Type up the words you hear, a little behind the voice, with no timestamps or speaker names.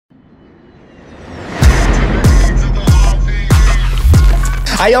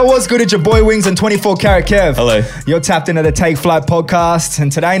Hey, yo, what's good? It's your boy Wings and 24 Karat Kev. Hello. You're tapped into the Take Flight podcast.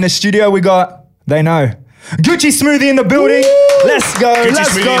 And today in the studio, we got, they know, Gucci Smoothie in the building. Woo! Let's go. Gucci Let's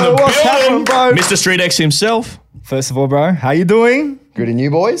Smoothie go. in the What's happening, building. bro? Mr. StreetX himself. First of all, bro, how you doing? Good and you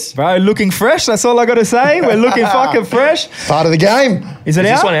boys? Bro, looking fresh. That's all I got to say. We're looking fucking fresh. Part of the game. Is it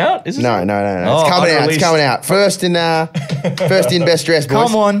Is out? this one out? Is this No. Oh, It's coming out. unreleased. It's coming out. First in best dress, boys.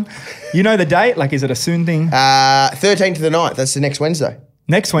 Come on. You know the date? Like, is it a soon thing? 13th to the 9th. That's the next Wednesday.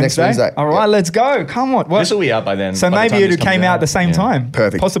 Next Wednesday? Wednesday. All right, Yep. let's go. Come on. What? This will be out by then. So by the maybe time it this came comes out at the same Yeah. time.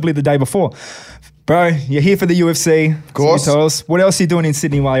 Perfect. Possibly the day before. Bro, you're here for the UFC. Of course. So tell us, what else are you doing in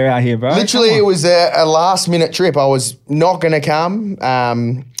Sydney while you're out here, bro? Literally, Come it on. was a last minute trip. I was not going to come.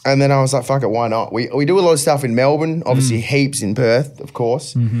 And then I was like, fuck it, why not? We do a lot of stuff in Melbourne, obviously heaps in Perth, of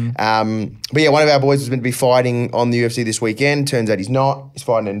course. But yeah, one of our boys was meant to be fighting on the UFC this weekend. Turns out he's not. He's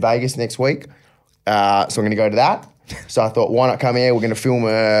fighting in Vegas next week. So I'm going to go to that. So I thought, why not come here? We're going to film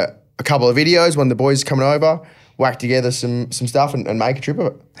a couple of videos. One of the boys is coming over, whack together some stuff and make a trip of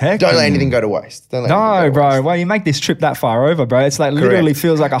it. Heck Don't let yeah. anything go to waste. Don't let No, anything go to bro. waste. Well, you make this trip that far over, bro. It's like literally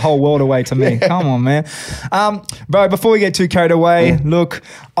feels like a whole world away to me. Come on, man. Bro, before we get too carried away, look,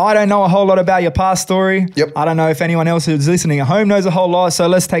 I don't know a whole lot about your past story. Yep. I don't know if anyone else who's listening at home knows a whole lot. So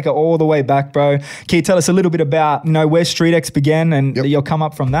let's take it all the way back, bro. Can you tell us a little bit about, where StreetX began and you'll come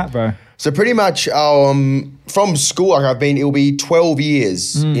up from that, bro? So pretty much from school, like it'll be 12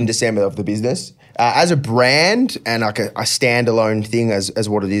 years in December of the business. As a brand and like a standalone thing as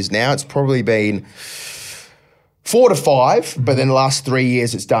what it is now, it's probably been 4 to 5, but then the last 3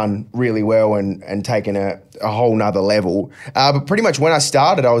 years it's done really well and taken a whole nother level. But pretty much when I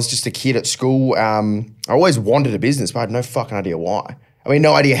started, I was just a kid at school. I always wanted a business, but I had no fucking idea why. I mean,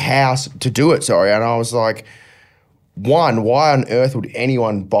 no idea how to do it, sorry. And I was like, one, why on earth would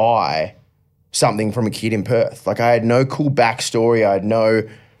anyone buy something from a kid in Perth? Like I had no cool backstory. I had no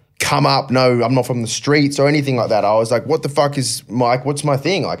come up. No, I'm not from the streets or anything like that. I was like, what the fuck what's my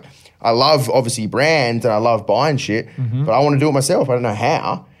thing? Like I love obviously brands and I love buying shit, but I want to do it myself. I don't know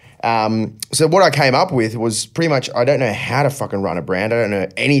how. So what I came up with was pretty much, I don't know how to fucking run a brand. I don't know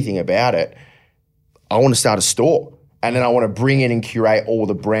anything about it. I want to start a store and then I want to bring in and curate all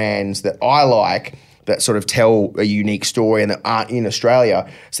the brands that I like that sort of tell a unique story and that aren't in Australia.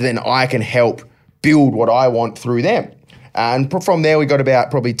 So then I can help build what I want through them. And from there, we got about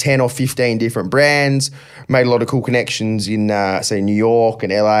probably 10 or 15 different brands, made a lot of cool connections in, say, New York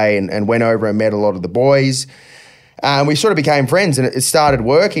and LA and went over and met a lot of the boys. And we sort of became friends and it started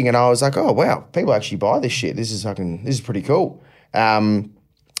working and I was like, oh, wow, people actually buy this shit. This is pretty cool.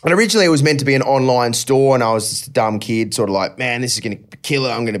 And originally it was meant to be an online store and I was just a dumb kid, sort of like, man, this is going to kill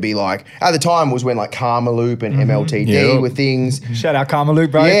it. I'm going to be like, at the time it was when like Karma Loop and MLTD were things. Shout out Karma Luke,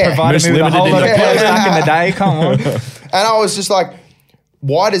 bro. Yeah. Provided Most me with a whole lot of limited clothes back in the day. Come on. And I was just like,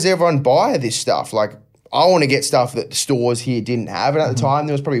 why does everyone buy this stuff? Like, I want to get stuff that the stores here didn't have. And at the time,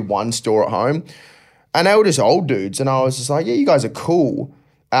 there was probably one store at home. And they were just old dudes. And I was just like, yeah, you guys are cool.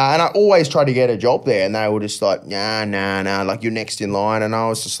 And I always tried to get a job there. And they were just like, nah, like you're next in line. And I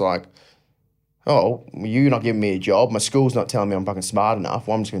was just like, oh, you're not giving me a job. My school's not telling me I'm fucking smart enough.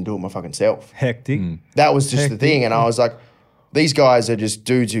 Well, I'm just going to do it my fucking self. Hectic. That was just the thing. And I was like, these guys are just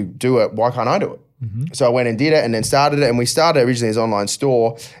dudes who do it. Why can't I do it? So I went and did it and then started it. And we started originally as an online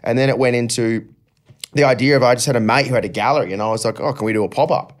store. And then it went into the idea of I just had a mate who had a gallery. And I was like, oh, can we do a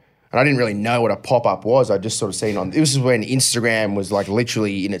pop-up? And I didn't really know what a pop-up was. I just sort of seen this was when Instagram was like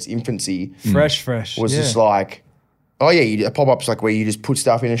literally in its infancy. Fresh. Was just like, oh yeah, a pop-up's like where you just put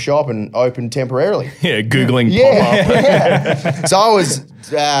stuff in a shop and open temporarily. Yeah, Googling pop-up. Yeah. So I was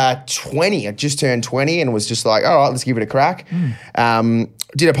 20. I just turned 20 and was just like, all right, let's give it a crack.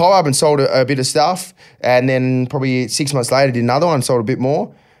 Did a pop-up and sold a bit of stuff. And then probably 6 months later, did another one, sold a bit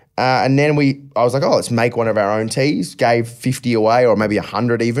more. And then I was like, oh, let's make one of our own teas. Gave 50 away or maybe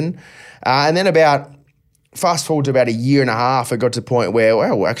 100 even. And then fast forward to about a year and a half, it got to the point where,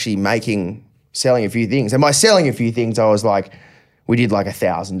 well, we're actually selling a few things. And by selling a few things, I was like, we did like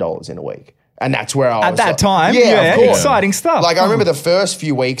 $1,000 in a week. And that's where I was. At that like, time, yeah, of course. exciting stuff. Like I remember the first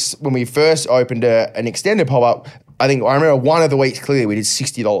few weeks when we first opened an extended pop-up, I remember one of the weeks clearly we did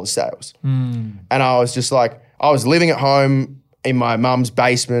 $60 sales. And I was just like, I was living at home in my mum's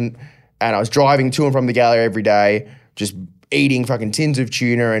basement and I was driving to and from the gallery every day, just eating fucking tins of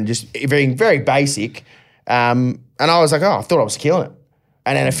tuna and just being very basic. And I was like, oh, I thought I was killing it.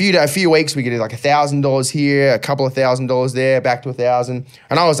 And then a few weeks we get like $1,000 here, a couple of $1,000 there, back to 1,000.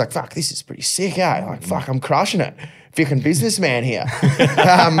 And I was like, fuck, this is pretty sick, eh? Like, fuck, I'm crushing it. Fucking businessman here.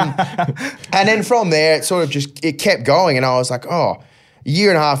 And then from there, it sort of it kept going. And I was like, oh, a year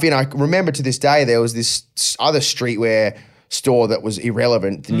and a half in, I remember to this day, there was this other streetwear store that was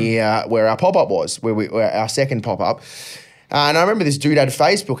irrelevant near where our pop-up was, where our second pop-up. And I remember this dude had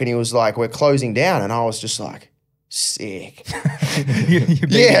Facebook and he was like, we're closing down. And I was just like, sick.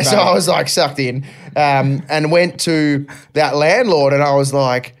 Yeah, so I was like sucked in and went to that landlord and I was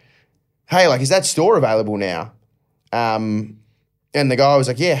like, hey, like, is that store available now? And the guy was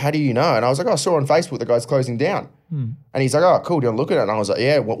like, yeah, how do you know? And I was like, I saw on Facebook the guy's closing down. And he's like, oh, cool, do you want to look at it? And I was like,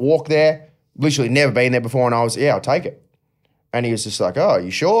 yeah, walk there. Literally never been there before. And I was, yeah, I'll take it. And he was just like, oh,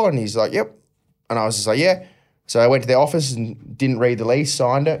 you sure? And he's like, yep. And I was just like, yeah. So I went to their office and didn't read the lease,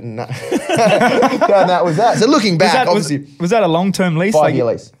 signed it, and that was that. So looking back, obviously. Was that a long-term lease? 5-year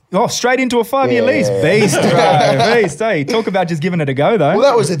lease. Oh, straight into a 5-year lease. Beast, bro. Beast. Hey, talk about just giving it a go, though. Well,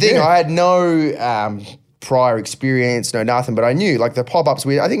 that was the thing. I had no prior experience, no nothing, but I knew, like, the pop-ups,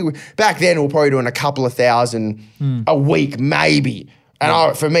 back then we were probably doing a couple of thousand a week, maybe.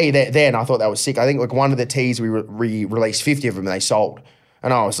 And for me, then I thought that was sick. I think, like, one of the teas we released 50 of them and they sold.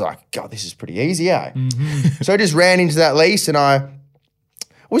 And I was like, God, this is pretty easy, eh? So I just ran into that lease and I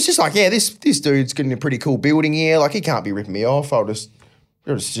was just like, yeah, this dude's getting a pretty cool building here. Like, he can't be ripping me off. I'll just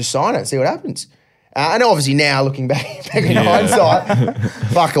sign it and see what happens. And obviously now, looking back in hindsight,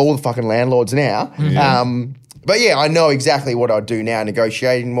 fuck all the fucking landlords now. But yeah, I know exactly what I'd do now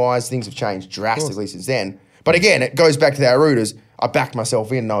negotiating-wise. Things have changed drastically since then. But again, it goes back to that root as I backed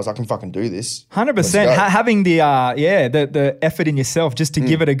myself in and I was like, I can fucking do this. 100%. Having the effort in yourself just to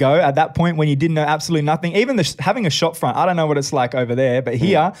give it a go at that point when you didn't know absolutely nothing. Even having a shop front, I don't know what it's like over there, but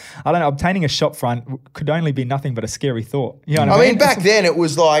here, I don't know, obtaining a shop front could only be nothing but a scary thought. You know what I mean? Back then it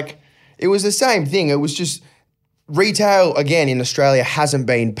was like, it was the same thing. It was just retail, again, in Australia hasn't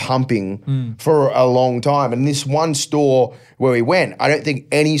been pumping for a long time. And this one store where we went, I don't think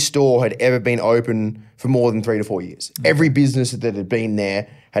any store had ever been open for more than 3 to 4 years. Every business that had been there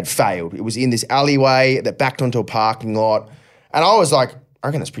had failed. It was in this alleyway that backed onto a parking lot. And I was like, I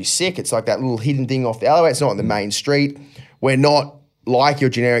reckon that's pretty sick. It's like that little hidden thing off the alleyway. It's not on the main street. We're not like your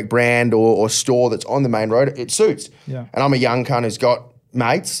generic brand or store that's on the main road. It suits. Yeah. And I'm a young cunt who's got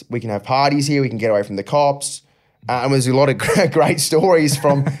mates. We can have parties here. We can get away from the cops. And there's a lot of great stories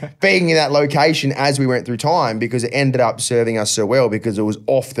from being in that location as we went through time because it ended up serving us so well because it was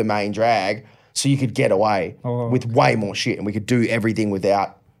off the main drag. So you could get away with way more shit and we could do everything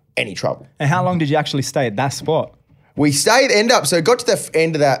without any trouble. And how long did you actually stay at that spot? We got to the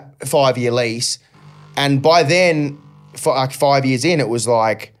end of that 5-year lease. And by then, for like 5 years in, it was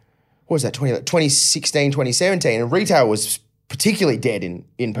like, what was that, 2016, 2017. And retail was particularly dead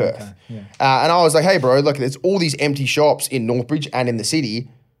in Perth. Okay, yeah. And I was like, hey, bro, look, there's all these empty shops in Northbridge and in the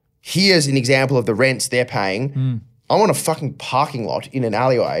city. Here's an example of the rents they're paying. I want a fucking parking lot in an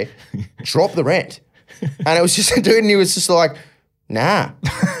alleyway. Drop the rent. And it was just a dude and he was just like, nah.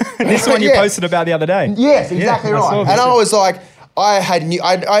 This one you posted about the other day. Yes, exactly right. And I was like,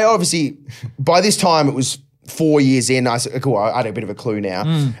 I obviously, by this time it was 4 years in, I said, cool, I had a bit of a clue now.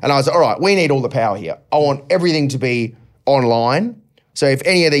 And I was like, all right, we need all the power here. I want everything to be online. So if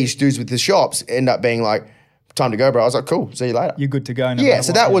any of these dudes with the shops end up being like, time to go, bro, I was like, cool, see you later. You're good to go. Yeah,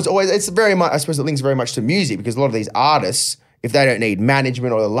 so that was always, it's very much, I suppose it links very much to music because a lot of these artists, if they don't need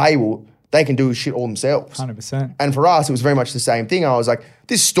management or the label, they can do shit all themselves. 100%. And for us, it was very much the same thing. I was like,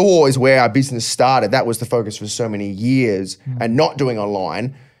 this store is where our business started. That was the focus for so many years and not doing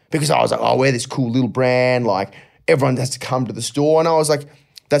online because I was like, oh, we're this cool little brand. Like everyone has to come to the store. And I was like,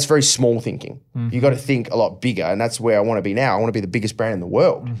 that's very small thinking. You got to think a lot bigger. And that's where I want to be now. I want to be the biggest brand in the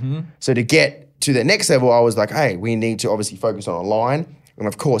world. So to get to the next level, I was like, hey, we need to obviously focus on online. And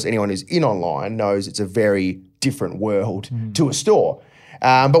of course, anyone who's in online knows it's a very different world to a store.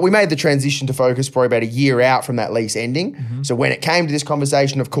 But we made the transition to focus probably about a year out from that lease ending. So when it came to this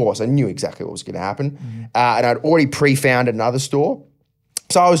conversation, of course, I knew exactly what was going to happen. And I'd already pre-founded another store.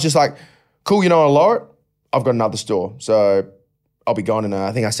 So I was just like, cool, you know what, Laura? I've got another store. So I'll be gone. And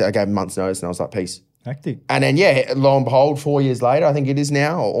I think I gave a month's notice and I was like, peace. Hectic. And then, yeah, lo and behold, 4 years later, I think it is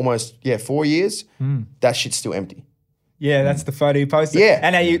now, or almost, 4 years, that shit's still empty. Yeah, that's the photo you posted. Yeah.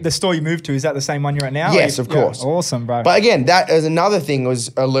 And the store you moved to, is that the same one you're at now? Yes, of course. Awesome, bro. But again, that as another thing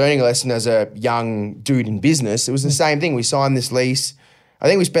was a learning lesson as a young dude in business. It was the same thing. We signed this lease. I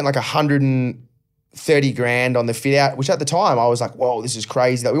think we spent like 130 grand on the fit out, which at the time I was like, whoa, this is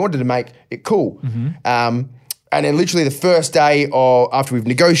crazy. That we wanted to make it cool. And then literally the first day after we've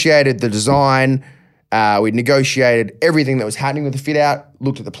negotiated the design, we'd negotiated everything that was happening with the fit out,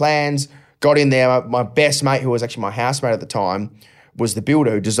 looked at the plans, got in there. My best mate, who was actually my housemate at the time, was the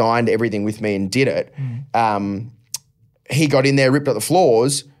builder who designed everything with me and did it. He got in there, ripped up the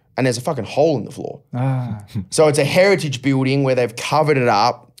floors, and there's a fucking hole in the floor. So it's a heritage building where they've covered it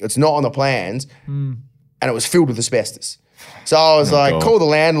up. It's not on the plans, and it was filled with asbestos. So I was like, God. call the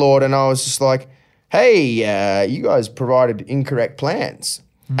landlord, and I was just like, hey, you guys provided incorrect plans.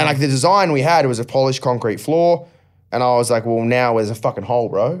 And like the design we had was a polished concrete floor. And I was like, well, now there's a fucking hole,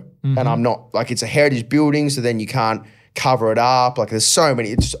 bro. And I'm not, like, it's a heritage building, so then you can't cover it up. Like, there's so many,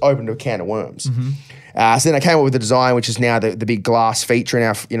 it just opened a can of worms. So then I came up with the design, which is now the big glass feature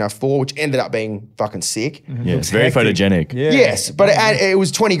in our floor, which ended up being fucking sick. Yeah, it's very photogenic. Yeah. Yes, but it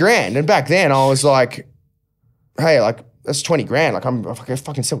was 20 grand. And back then I was like, hey, like, that's 20 grand. Like, I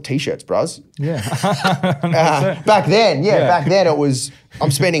fucking sell t-shirts, bros. Yeah. Back then, back then it was, I'm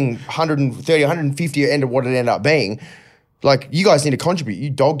spending 130, 150 end of what it ended up being. Like, you guys need to contribute.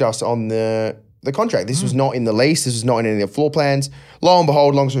 You dogged us on the contract. This was not in the lease. This was not in any of the floor plans. Lo and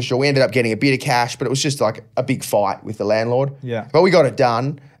behold, long story short, we ended up getting a bit of cash, but it was just like a big fight with the landlord. Yeah. But we got it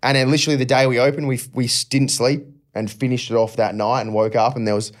done. And then literally the day we opened, we didn't sleep and finished it off that night and woke up, and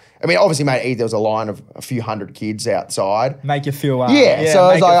there was, I mean, obviously, mate, there was a line of a few hundred kids outside. Make you feel So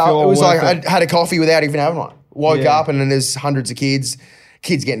it was like it. I had a coffee without even having one. Woke up and then there's hundreds of kids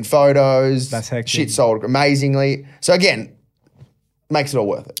getting photos. That's hectic. Shit sold amazingly. So again, makes it all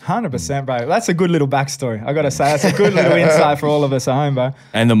worth it. 100%, bro. That's a good little backstory. I got to say, that's a good little insight for all of us at home, bro.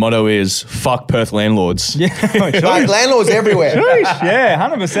 And the motto is, fuck Perth landlords. Yeah. Like, landlords everywhere. Yeah,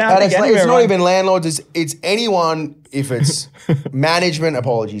 100%. And it's not even landlords, it's anyone, if it's management,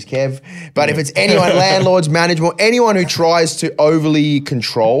 apologies, Kev, but if it's anyone, landlords, management, anyone who tries to overly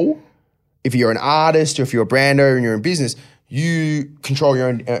control, if you're an artist or if you're a brand owner and you're in business, you control your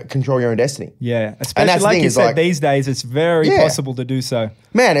own destiny. Yeah, especially like you said, these days, it's very possible to do so.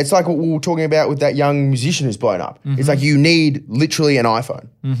 Man, it's like what we were talking about with that young musician who's blown up. It's like you need literally an iPhone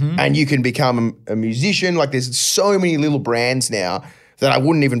and you can become a musician. Like, there's so many little brands now that I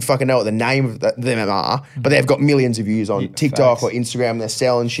wouldn't even fucking know what the name of them are, but they've got millions of views on TikTok or Instagram. They're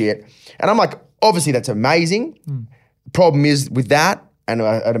selling shit. And I'm like, obviously that's amazing. Problem is with that, and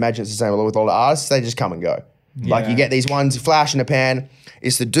I'd imagine it's the same with all the artists, they just come and go. Like, you get these ones, flash in the pan.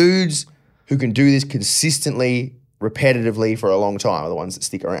 It's the dudes who can do this consistently, repetitively for a long time are the ones that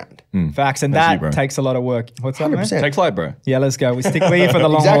stick around. Facts, and that takes a lot of work. What's up, man? Take flight, bro. Yeah, let's go. We're here for the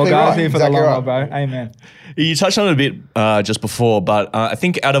long haul, guys. Here for the long haul, bro. Amen. You touched on it a bit just before, but I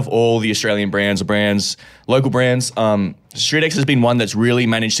think out of all the Australian brands, local brands, StreetX has been one that's really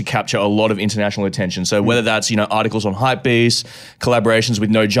managed to capture a lot of international attention. So whether that's, articles on Hypebeast, collaborations with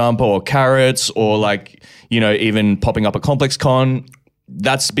No Jumper or Carrots, or like, even popping up at Complex Con,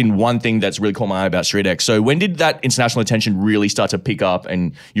 that's been one thing that's really caught my eye about StreetX. So when did that international attention really start to pick up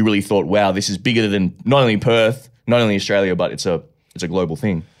and you really thought, wow, this is bigger than not only Perth, not only Australia, but it's a global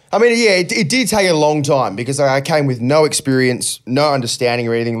thing? I mean, yeah, it did take a long time because I came with no experience, no understanding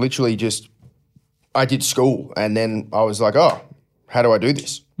or anything, literally just I did school and then I was like, oh, how do I do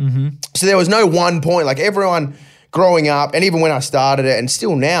this? So there was no one point, like everyone growing up, and even when I started it and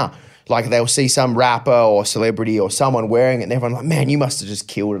still now, like they'll see some rapper or celebrity or someone wearing it and everyone's like, man, you must have just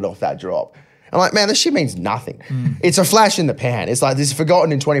killed it off that drop. I'm like, man, this shit means nothing. It's a flash in the pan. It's like, this is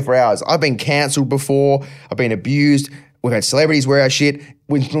forgotten in 24 hours. I've been cancelled before. I've been abused. We've had celebrities wear our shit.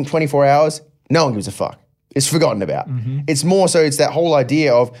 Within 24 hours, no one gives a fuck. It's forgotten about. It's more so it's that whole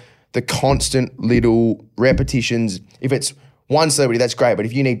idea of the constant little repetitions. If it's one celebrity, that's great. But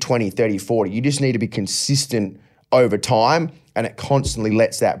if you need 20, 30, 40, you just need to be consistent over time, and it constantly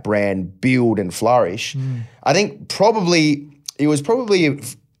lets that brand build and flourish. I think it was probably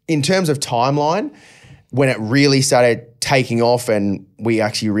in terms of timeline, when it really started taking off and we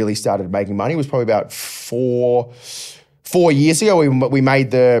actually really started making money, was probably about 4 years ago. We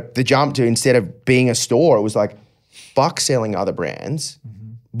made the jump to, instead of being a store, it was like, fuck selling other brands.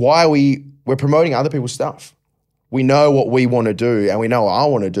 Why we're promoting other people's stuff. We know what we want to do and we know what I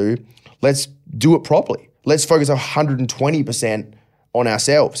want to do. Let's do it properly. Let's focus 120% on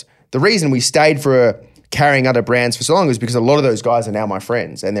ourselves. The reason we stayed for carrying other brands for so long is because a lot of those guys are now my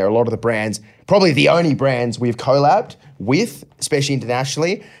friends, and there are a lot of the brands, probably the only brands we've collabed with, especially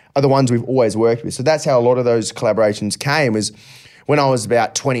internationally, are the ones we've always worked with. So that's how a lot of those collaborations came. Is when I was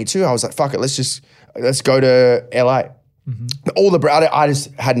about 22, I was like, fuck it, let's go to LA. I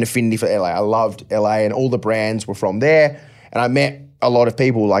just had an affinity for LA. I loved LA, and all the brands were from there. And I met a lot of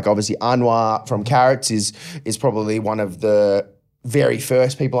people, like obviously Anwar from Carrots is probably one of the very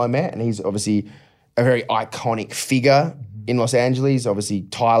first people I met, and he's obviously a very iconic figure in Los Angeles. Obviously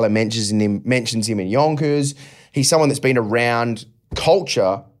Tyler mentions him in Yonkers. He's someone that's been around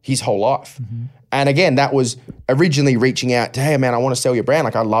culture his whole life. And again, that was originally reaching out to, hey man, I want to sell your brand.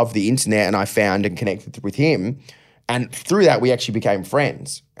 Like, I love the internet, and I found and connected with him. And through that, we actually became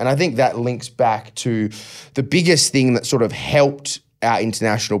friends. And I think that links back to the biggest thing that sort of helped our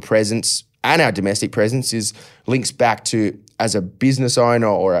international presence and our domestic presence is links back to as a business owner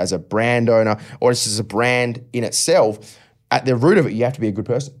or as a brand owner or just as a brand in itself, at the root of it, you have to be a good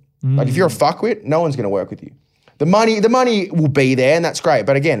person. Like if you're a fuckwit, no one's going to work with you. The money will be there and that's great.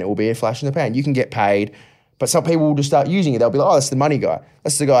 But again, it will be a flash in the pan. You can get paid, but some people will just start using it. They'll be like, oh, that's the money guy.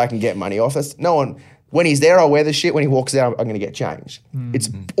 That's the guy I can get money off. That's no one. When he's there, I'll wear the shit. When he walks out, I'm going to get changed. It's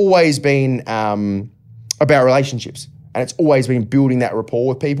always been about relationships. And it's always been building that rapport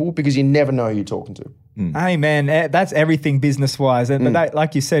with people because you never know who you're talking to. Hey man, that's everything business-wise. But that,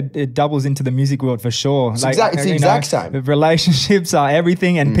 like you said, it doubles into the music world for sure. It's the exact same. Relationships are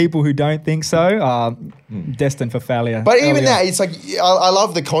everything, and people who don't think so are destined for failure. But even that, it's like, I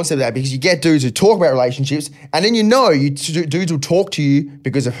love the concept of that because you get dudes who talk about relationships and then dudes will talk to you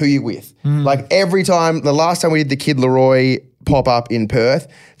because of who you're with. Like every time, the last time we did the Kid Leroy pop-up in Perth,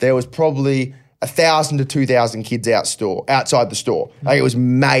 there was probably 1,000 to 2,000 kids outside the store. Like it was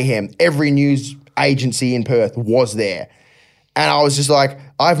mayhem. Every news agency in Perth was there. And I was just like,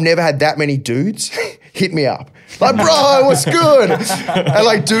 I've never had that many dudes hit me up. Like, bro, what's good? And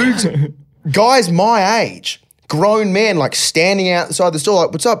like dudes, guys my age, grown men, like standing outside the store,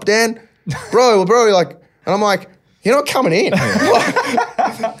 like, what's up, Dan? Bro, like, and I'm like, you're not coming in.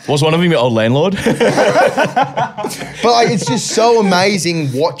 Was one of them your old landlord? But like, it's just so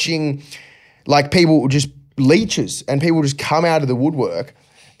amazing watching like people just leeches and people just come out of the woodwork.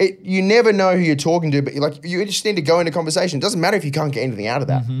 You never know who you're talking to, but like you just need to go into conversation. It doesn't matter if you can't get anything out of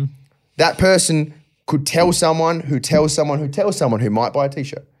that. That person could tell someone who tells someone who tells someone who might buy a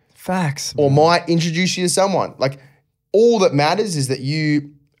t-shirt. Facts. Or might introduce you to someone. Like all that matters is that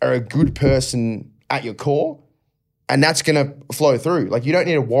you are a good person at your core and that's going to flow through. Like you don't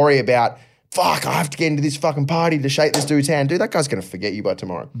need to worry about, fuck, I have to get into this fucking party to shake this dude's hand. Dude, that guy's going to forget you by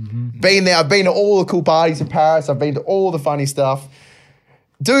tomorrow. Been there. I've been to all the cool parties in Paris. I've been to all the funny stuff.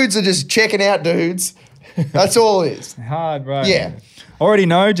 Dudes are just checking out dudes. That's all it is. Hard, bro. Yeah. Already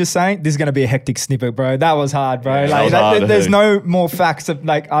know, just saying, this is going to be a hectic snippet, bro. That was hard, bro. Yeah, hard, there's no more facts.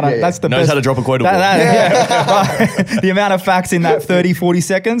 Like, I don't, that's the Knows best. how to drop a quotable. The amount of facts in that 30, 40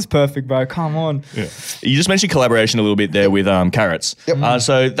 seconds, perfect, bro. Come on. Yeah. You just mentioned collaboration a little bit there with Carrots. Yep.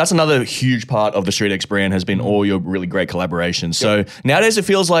 So that's another huge part of the StreetX brand has been all your really great collaborations. So nowadays it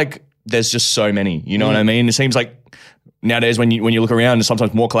feels like there's just so many. You know what I mean? It seems like nowadays when you look around, there's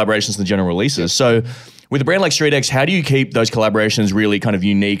sometimes more collaborations than general releases. So with a brand like StreetX, how do you keep those collaborations really kind of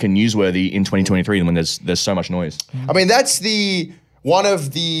unique and newsworthy in 2023 when there's so much noise? I mean, that's one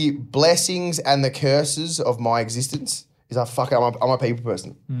of the blessings and the curses of my existence is I'm a people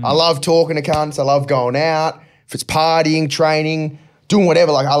person. I love talking to cunts. I love going out. If it's partying, training, doing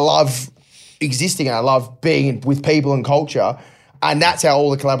whatever, like I love existing and I love being with people and culture. And that's how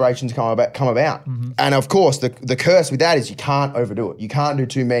all the collaborations come about. And of course, the curse with that is you can't overdo it. You can't do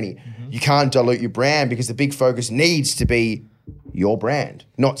too many. You can't dilute your brand because the big focus needs to be your brand,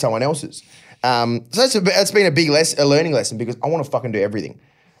 not someone else's. So that's been a learning lesson because I want to fucking do everything.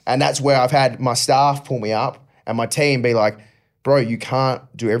 And that's where I've had my staff pull me up and my team be like, bro, you can't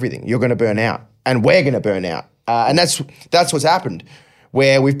do everything. You're going to burn out and we're going to burn out. And that's what's happened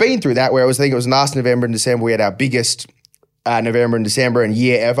where we've been through that where I think it was last November and December, we had our biggest November and December and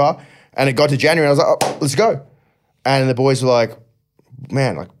year ever. And it got to January and I was like, oh, let's go. And the boys were like,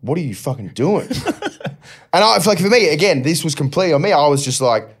 man, like, what are you fucking doing? And for me, again, this was completely on me. I was just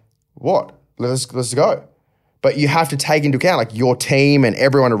like, what? Let's go. But you have to take into account like your team and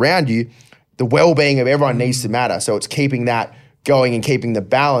everyone around you, the well-being of everyone needs to matter. So it's keeping that going and keeping the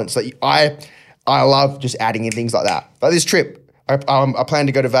balance. Like I love just adding in things like that. Like this trip, I planned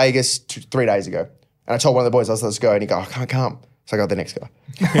to go to Vegas 3 days ago. And I told one of the boys, let's go. And he goes, I can't come. So I got the next guy.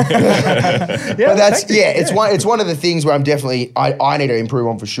 But it's one of the things where I'm definitely, I need to improve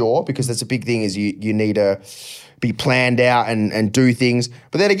on for sure because that's a big thing is you need to be planned out and do things.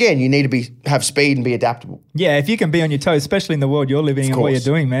 But then again, you need to have speed and be adaptable. Yeah, if you can be on your toes, especially in the world you're living in and what you're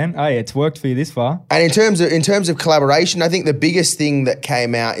doing, man. Hey, it's worked for you this far. And in terms of collaboration, I think the biggest thing that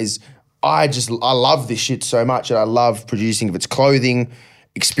came out is I love this shit so much and I love producing if it's clothing,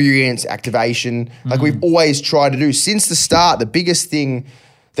 experience, activation. Like we've always tried to do since the start, the biggest thing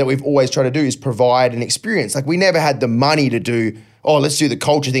that we've always tried to do is provide an experience. Like we never had the money to do, oh, let's do the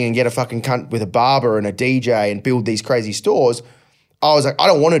culture thing and get a fucking cunt with a barber and a DJ and build these crazy stores. I was like, I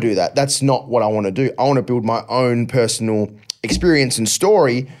don't want to do that. That's not what I want to do. I want to build my own personal experience and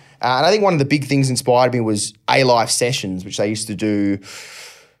story. And I think one of the big things inspired me was A-Life Sessions, which they used to do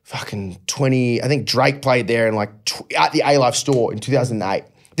fucking 20, I think Drake played there in at the A-Life store in 2008.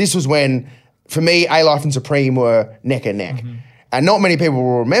 This was when, for me, A-Life and Supreme were neck and neck. And not many people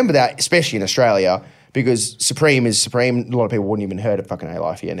will remember that, especially in Australia. because Supreme is Supreme. A lot of people wouldn't even heard of fucking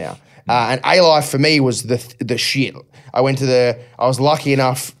A-Life here now. And A-Life for me was the shit. I was lucky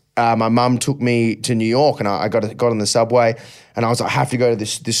enough, my mum took me to New York and I got on the subway and I was like, I have to go to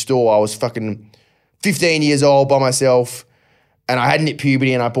this store. I was fucking 15 years old by myself and I hadn't hit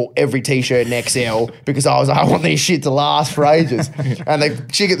puberty and I bought every t-shirt in XL because I was like, I want this shit to last for ages. And the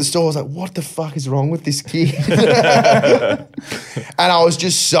chick at the store was like, what the fuck is wrong with this kid? And I was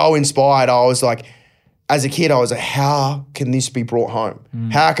just so inspired. I was like, as a kid, I was like, how can this be brought home?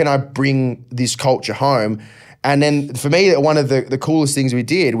 How can I bring this culture home? And then for me, one of the coolest things we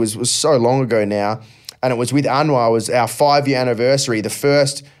did was so long ago now, and it was with Anwar. It was our 5-year anniversary. The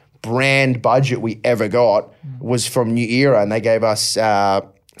first brand budget we ever got was from New Era, and they gave us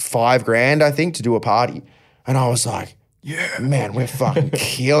 $5,000, I think, to do a party. And I was like, yeah, man, we're fucking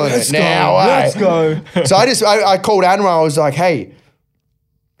killing it now. Let's go. So I called Anwar. I was like, hey,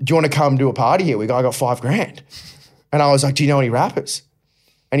 do you want to come do a party here? I got $5,000. And I was like, do you know any rappers?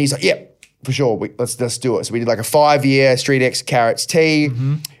 And he's like, yeah, for sure. Let's do it. So we did like a 5-year StreetX Carrots tea,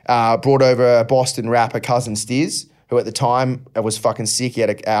 brought over a Boston rapper, Cousin Stiz, who at the time was fucking sick. He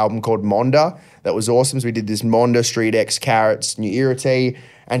had an album called Monda that was awesome. So we did this Monda, StreetX Carrots, New Era tea,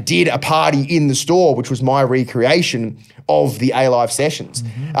 and did a party in the store, which was my recreation of the A-Live sessions.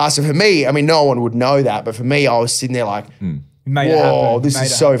 So for me, I mean, no one would know that, but for me, I was sitting there like, whoa, this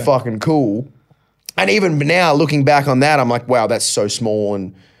is so fucking cool. And even now, looking back on that, I'm like, wow, that's so small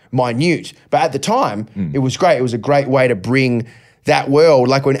and minute. But at the time, it was great. It was a great way to bring that world.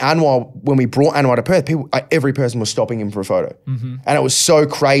 Like when we brought Anwar to Perth, every person was stopping him for a photo. And it was so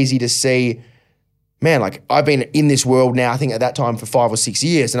crazy to see, man, like I've been in this world now, I think at that time for 5 or 6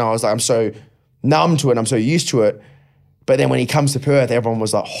 years. And I was like, I'm so numb to it. I'm so used to it. But then when he comes to Perth, everyone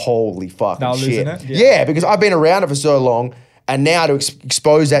was like, holy fucking shit. Yeah, because I've been around it for so long. And now to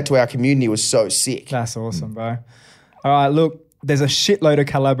expose that to our community was so sick. That's awesome, bro. All right, look, there's a shitload of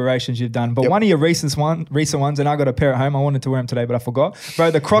collaborations you've done, but one of your recent ones, and I got a pair at home. I wanted to wear them today, but I forgot.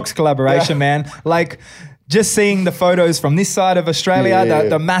 Bro, the Crocs collaboration, man. Like, just seeing the photos from this side of Australia,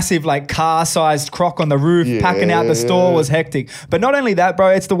 the massive like car-sized Croc on the roof, packing out the store was hectic. But not only that, bro,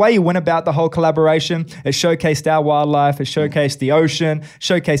 it's the way you went about the whole collaboration. It showcased our wildlife, it showcased the ocean,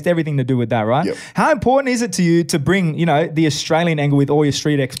 showcased everything to do with that, right? How important is it to you to bring, the Australian angle with all your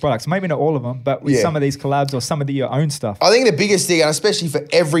StreetX products? Maybe not all of them, but with some of these collabs or some of your own stuff. I think the biggest thing, and especially for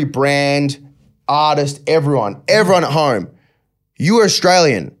every brand, artist, everyone at home, you are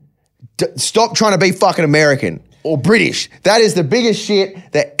Australian. Stop trying to be fucking American or British. That is the biggest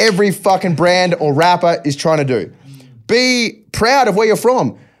shit that every fucking brand or rapper is trying to do. Be proud of where you're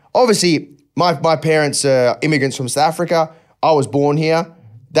from. Obviously, my parents are immigrants from South Africa. I was born here.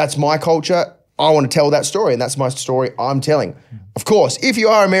 That's my culture. I want to tell that story, and that's my story I'm telling. Of course, if you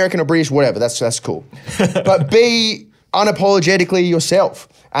are American or British, whatever, that's cool. But be unapologetically yourself.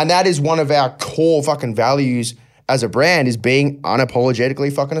 And that is one of our core fucking values as a brand, is being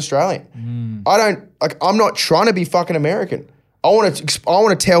unapologetically fucking Australian. I'm not trying to be fucking American. I want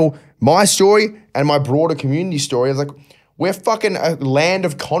to tell my story and my broader community story. It's like, we're fucking a land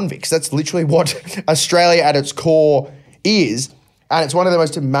of convicts. That's literally what Australia at its core is. And it's one of the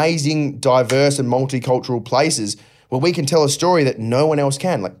most amazing, diverse and multicultural places where we can tell a story that no one else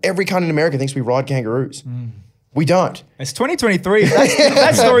can. Like every cunt in America thinks we ride kangaroos. We don't. It's 2023.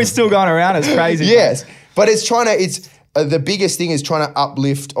 That story's still going around. It's crazy. Yes. But the biggest thing is trying to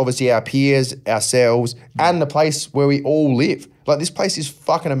uplift, obviously, our peers, ourselves, and the place where we all live. Like, this place is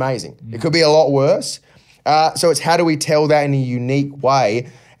fucking amazing. It could be a lot worse. So it's how do we tell that in a unique way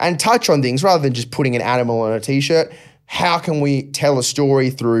and touch on things rather than just putting an animal on a T-shirt? How can we tell a story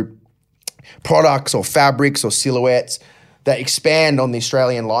through products or fabrics or silhouettes that expand on the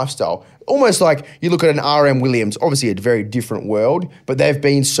Australian lifestyle? Almost like you look at an RM Williams, obviously a very different world, but they've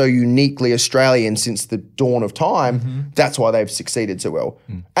been so uniquely Australian since the dawn of time. That's why they've succeeded so well.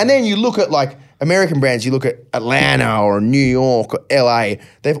 And then you look at like American brands, you look at Atlanta or New York or LA,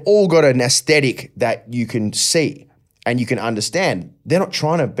 they've all got an aesthetic that you can see and you can understand. They're not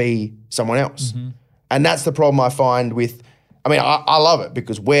trying to be someone else. And that's the problem I find with, I love it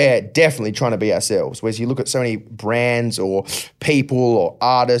because we're definitely trying to be ourselves. Whereas you look at so many brands or people or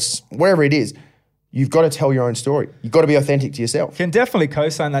artists, whatever it is, you've got to tell your own story. You've got to be authentic to yourself. Can definitely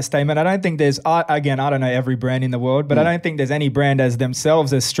co-sign that statement. I don't think there's, again, I don't know every brand in the world, but I don't think there's any brand as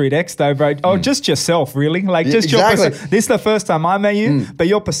themselves as StreetX though, bro. Oh, just yourself, really. Like just your persona. This is the first time I met you, but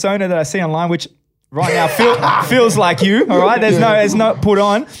your persona that I see online, which right now feels like you, all right? It's not put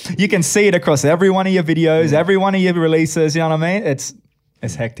on. You can see it across every one of your videos, every one of your releases, you know what I mean? It's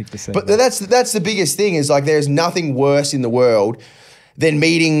hectic to see. But that's the biggest thing is like there's nothing worse in the world than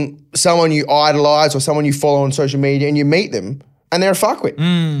meeting someone you idolize or someone you follow on social media and you meet them and they're a fuckwit.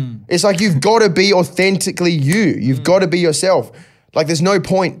 It's like you've got to be authentically you. You've got to be yourself. Like there's no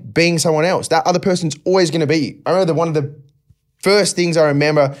point being someone else. That other person's always going to be you. I remember one of the first things I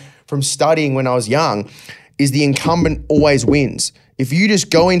remember from studying when I was young is the incumbent always wins. If you just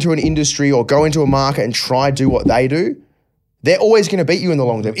go into an industry or go into a market and try to do what they do, they're always going to beat you in the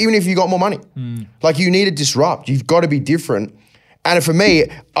long term, even if you got more money. Like you need to disrupt. You've got to be different. And for me,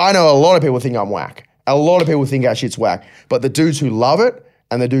 I know a lot of people think I'm whack. A lot of people think our shit's whack. But the dudes who love it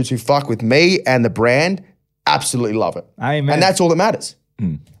and the dudes who fuck with me and the brand absolutely love it. Amen. And that's all that matters.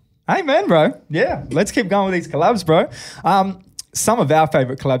 Amen, bro. Yeah, let's keep going with these collabs, bro. Some of our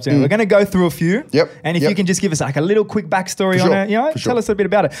favorite collabs, we're going to go through a few. Yep. And if you can just give us like a little quick backstory on it, tell us a bit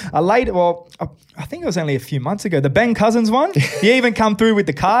about it. I think it was only a few months ago, the Ben Cousins one. You even come through with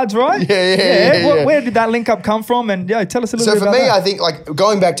the cards, right? Yeah. Where did that link up come from? And tell us a little bit about that. So for me, I think like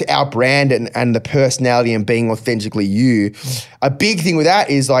going back to our brand and the personality and being authentically you, a big thing with that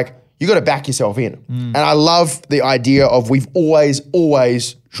is like, you got to back yourself in. And I love the idea of we've always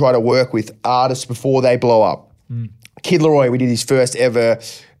try to work with artists before they blow up. Kid Leroy, we did his first ever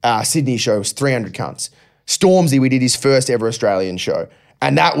Sydney show. It was 300 cunts. Stormzy, we did his first ever Australian show.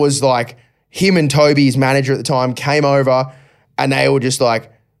 And that was like him and Toby, his manager at the time, came over and they were just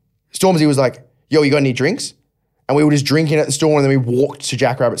like, Stormzy was like, yo, you got any drinks? And we were just drinking at the store and then we walked to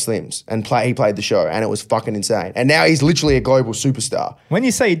Jackrabbit Slim's and he played the show and it was fucking insane. And now he's literally a global superstar. When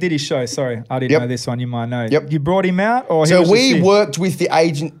you say he did his show, sorry, I didn't know this one, you might know. Yep. You brought him out or So we worked with the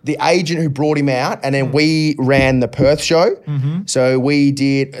agent who brought him out and then we ran the Perth show. So we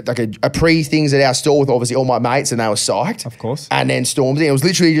did like a pre-things at our store with obviously all my mates and they were psyched. Of course. And then Stormzy. It was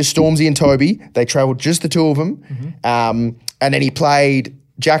literally just Stormzy and Toby. They travelled just the two of them. And then he played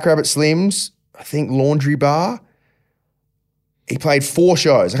Jackrabbit Slim's, I think Laundry Bar. He played 4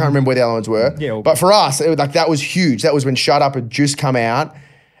 shows. I can't remember where the other ones were. Yeah, but for us, it was like that was huge. That was when Shut Up had just come out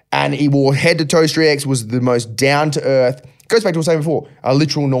and he wore head to toe StreetX, was the most down to earth. Goes back to what I was saying before, a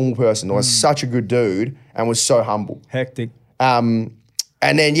literal normal person. Was such a good dude and was so humble. Hectic. And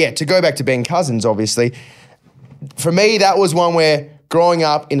then, to go back to Ben Cousins, for me, that was one where growing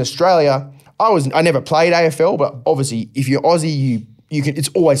up in Australia, I never played AFL, but obviously if you're Aussie, you can. It's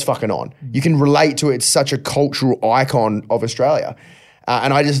always fucking on. You can relate to it. It's such a cultural icon of Australia.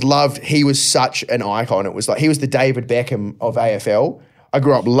 And I just loved, he was such an icon. It was like, he was the David Beckham of AFL. I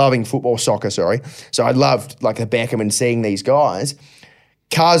grew up loving soccer. So I loved like the Beckham and seeing these guys.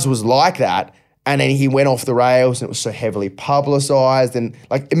 Cuz was like that. And then he went off the rails and it was so heavily publicized. And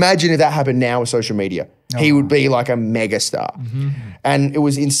like, imagine if that happened now with social media. He would be like a mega star. And it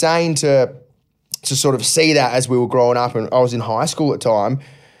was insane to sort of see that as we were growing up, and I was in high school at the time,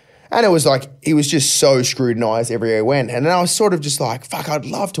 and it was like, he was just so scrutinized everywhere he went. And then I was sort of just like, fuck, I'd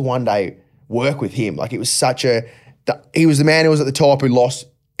love to one day work with him. Like it was he was the man who was at the top who lost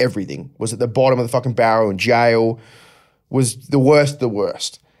everything, was at the bottom of the fucking barrel in jail, was the worst of the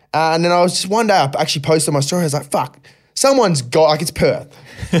worst. And then I was just one day, I actually posted my story, I was like, fuck, someone's got, like it's Perth.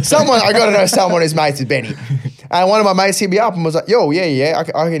 I got to know someone who's mates with Benny. And one of my mates hit me up and was like, yo, I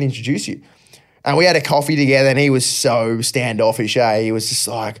can introduce you. And we had a coffee together and he was so standoffish, He was just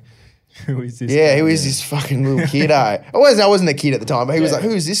like, who is this? Yeah, who is this fucking little kid, I wasn't a kid at the time, but he was like, who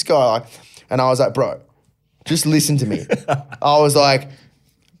is this guy? And I was like, bro, just listen to me. I was like,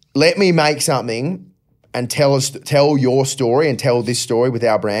 let me make something and tell your story and tell this story with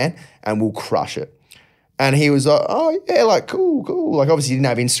our brand and we'll crush it. And he was like, oh, yeah, like, cool. Like, obviously, he didn't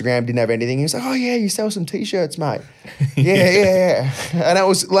have Instagram, didn't have anything. He was like, oh, yeah, you sell some T-shirts, mate. Yeah. And it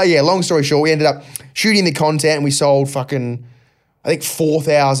was, like, long story short, we ended up shooting the content and we sold fucking, I think,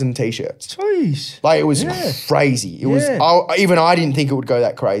 4,000 T-shirts. Jeez. Like, it was crazy. It was, even I didn't think it would go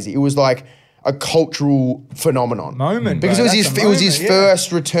that crazy. It was like a cultural phenomenon. Moment, because bro. it was his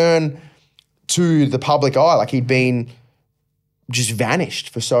first return to the public eye. Like, he'd been just vanished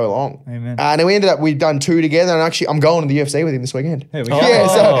for so long. Amen. And then we'd done 2 together, and actually I'm going to the UFC with him this weekend. There we go. Yeah,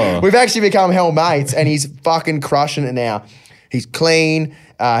 so we've actually become hell mates, and he's fucking crushing it now. He's clean,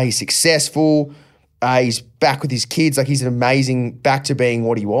 he's successful, he's back with his kids, like he's amazing, back to being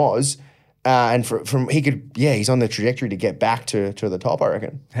what he was. And he's on the trajectory to get back to the top, I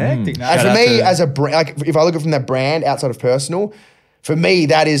reckon. Hectic. And for me, as a brand, like if I look at it from that brand outside of personal, for me,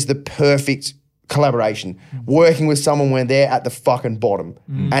 that is the perfect collaboration. Working with someone when they're at the fucking bottom.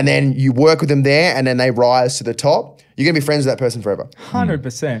 And then you work with them there and then they rise to the top. You're going to be friends with that person forever.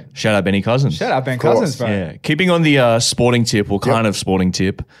 100%. Shout out Benny Cousins. Shout out Ben Cousins, bro. Yeah. Keeping on the sporting tip, or kind of sporting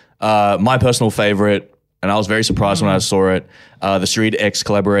tip, my personal favorite and I was very surprised when I saw it. The StreetX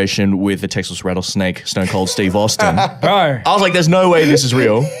collaboration with the Texas Rattlesnake, Stone Cold Steve Austin. Bro. I was like, there's no way this is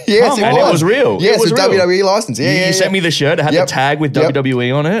real. Yes, and it was real. Yes, it was it's real. WWE license. Yeah, You sent me the shirt. It had the tag with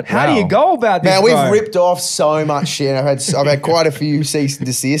WWE on it. How do you go about this, Man, bro? we've ripped off so much shit. I've had quite a few cease and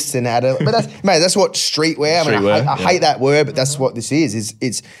desists and that's what streetwear. I mean, I hate that word, but that's what this is.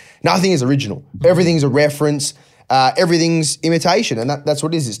 It's nothing is original. Everything's a reference. Everything's imitation, and that's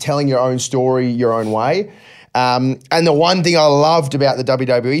what it is. It's telling your own story, your own way. And the one thing I loved about the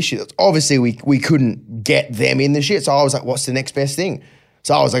WWE shit, obviously we couldn't get them in the shit, so I was like, what's the next best thing?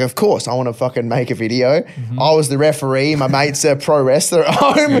 So I was like, of course, I want to fucking make a video. I was the referee. My mate's a pro wrestler at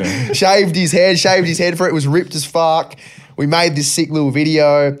home. Shaved his head for it. It was ripped as fuck. We made this sick little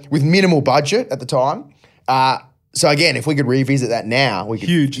video with minimal budget at the time. So again, if we could revisit that now, we could,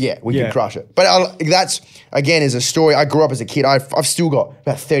 Huge. Yeah, we could crush it. But that's, again, is a story. I grew up as a kid. I've still got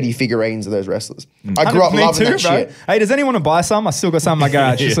about 30 figurines of those wrestlers. I grew up loving that shit. Hey, does anyone want to buy some? I still got some in my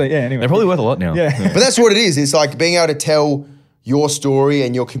garage. Just like, anyway. They're probably worth a lot now. Yeah. But that's what it is. It's like being able to tell your story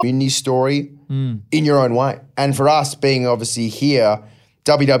and your community's story in your own way. And for us, being obviously here,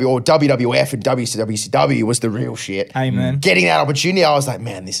 WWF and WCW was the real shit. Amen. Getting that opportunity, I was like,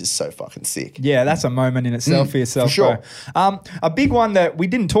 man, this is so fucking sick. Yeah, that's a moment in itself for yourself, for sure. bro. A big one that we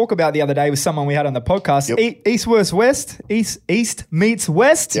didn't talk about the other day with someone we had on the podcast, East vs. West, East meets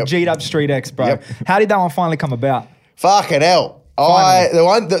West, G'd up StreetX, bro. How did that one finally come about? Fucking hell. All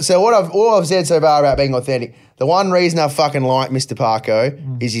I've said so far about being authentic, the one reason I fucking like Mr.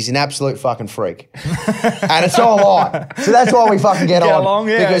 Parko is he's an absolute fucking freak. And it's all lie. So that's why we fucking get on. along,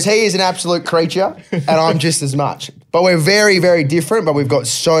 yeah. Because he is an absolute creature and I'm just as much. But we're very, very different, but we've got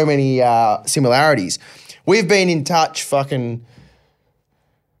so many similarities. We've been in touch fucking,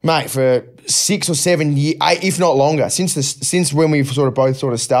 mate, for 6 or 7 years, if not longer. Since when we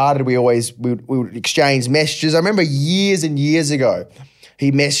both started, we would exchange messages. I remember years and years ago,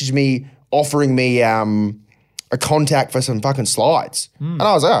 he messaged me offering me a contact for some fucking slides. And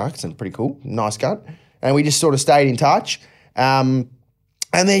I was like, oh, that's pretty cool. Nice cut. And we just sort of stayed in touch. And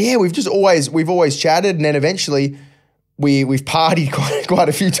then, we've always chatted. And then eventually we've partied quite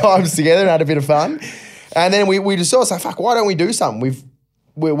a few times together and had a bit of fun. And then we just sort of like, fuck, why don't we do something?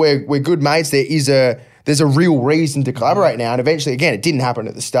 We're good mates. There's a real reason to collaborate now. And eventually, again, it didn't happen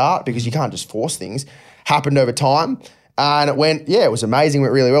at the start because you can't just force things. Happened over time. And it went, it was amazing.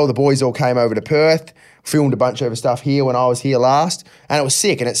 Went really well. The boys all came over to Perth, filmed a bunch of stuff here when I was here last. And it was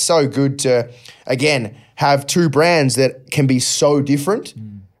sick. And it's so good to, again, have two brands that can be so different,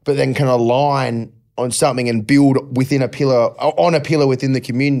 but then can align on something and build within a pillar, on a pillar within the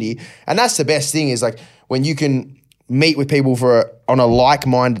community. And that's the best thing is like when you can meet with people on a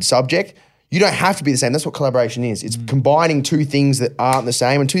like-minded subject, you don't have to be the same. That's what collaboration is. It's combining two things that aren't the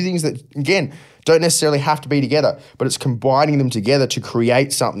same and two things that, again, don't necessarily have to be together, but it's combining them together to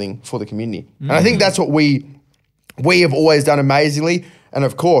create something for the community. And I think that's what we have always done amazingly. And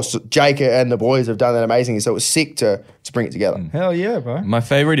of course, Jake and the boys have done that amazingly. So it was sick to bring it together. Hell yeah, bro. My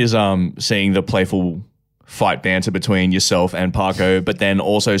favorite is seeing the playful fight banter between yourself and Parko, but then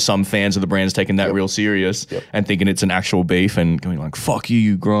also some fans of the brands taking that real serious and thinking it's an actual beef and going like, fuck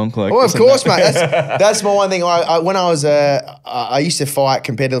you Gronk. Like, of course, mate. That's my one thing. When I was, I used to fight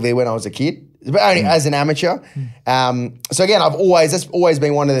competitively when I was a kid, but only as an amateur. So again, that's always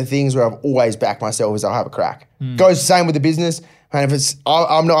been one of the things where I've always backed myself is I'll have a crack. Goes the same with the business. And if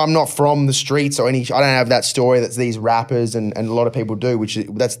I'm not from the streets or I don't have that story that these rappers and a lot of people do, which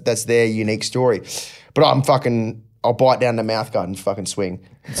that's their unique story. But I'll bite down the mouth guard and fucking swing.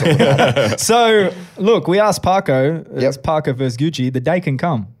 So, look, we asked Parko, it's Parko versus Gucci, the day can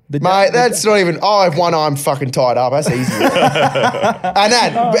come. That's not even, I have one arm fucking tied up. That's easy. And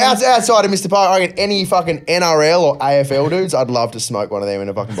that, outside of Mr. Parko, I reckon any fucking NRL or AFL dudes, I'd love to smoke one of them in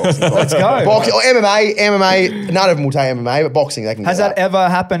a fucking boxing fight. Let's go. Boxing, or MMA, none of them will take MMA, but boxing, they can Has that ever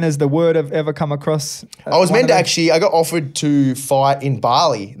happened? Has the word have ever come across? I was meant to I got offered to fight in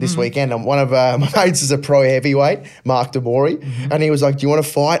Bali this weekend. And one of my mates is a pro heavyweight, Mark Damori. And he was like, do you want to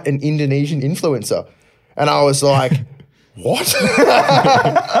fight an Indonesian influencer? And I was like, what?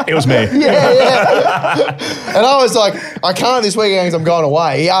 It was me. Yeah. And I was like, I can't this weekend because I'm going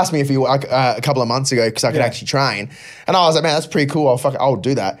away. He asked me if a couple of months ago because I could actually train. And I was like, man, that's pretty cool. I would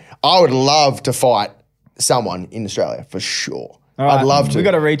do that. I would love to fight someone in Australia for sure. I'd love to. We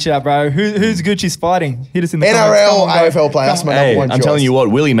got to reach out, bro. Who's Gucci's fighting? Hit us in the NRL, comments. AFL player. That's my number one choice. I'm telling you what,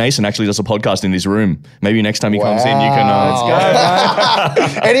 Willie Mason actually does a podcast in this room. Maybe next time he comes in, you can. Let's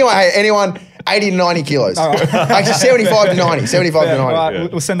go, bro. Anyway, anyone 80 to 90 kilos. Actually, 75 to 90. 75 to 90.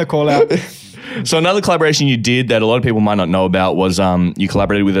 Right, we'll send the call out. So another collaboration you did that a lot of people might not know about was you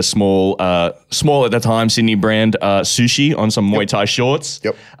collaborated with a small at the time Sydney brand Sushi on some Muay Thai shorts.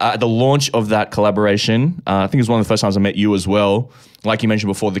 Yep. At the launch of that collaboration, I think it was one of the first times I met you as well. Like you mentioned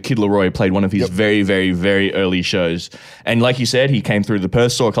before, the Kid Leroy played one of his very, very, very early shows. And like you said, he came through the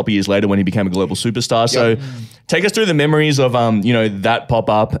Perth store a couple of years later when he became a global superstar. So take us through the memories of, that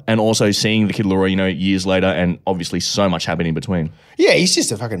pop-up and also seeing the Kid Leroy, years later, and obviously so much happened in between. Yeah, he's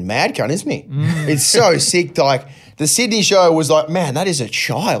just a fucking mad cunt, isn't he? It's so sick. Like, the Sydney show was like, man, that is a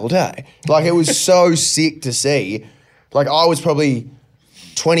child, eh? Like, it was so sick to see. Like, I was probably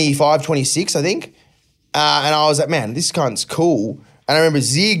 25, 26, I think. And I was like, man, this cunt's cool. And I remember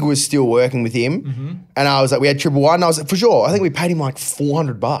Zig was still working with him. And I was like, we had 111. And I was like, for sure. I think we paid him like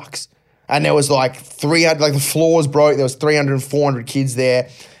 $400. And there was like 300, like the floors broke. There was 300 and 400 kids there.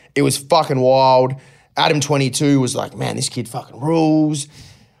 It was fucking wild. Adam 22 was like, man, this kid fucking rules.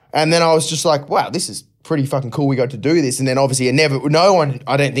 And then I was just like, wow, this is pretty fucking cool. We got to do this. And then obviously I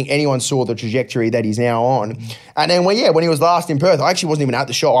don't think anyone saw the trajectory that he's now on. And then when he was last in Perth, I actually wasn't even at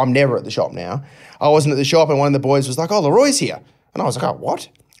the shop. I'm never at the shop now. I wasn't at the shop and one of the boys was like, oh, Leroy's here. And I was like, oh, what?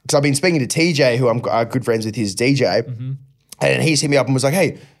 Because I've been speaking to TJ, who I'm good friends with, his DJ. And he's hit me up and was like,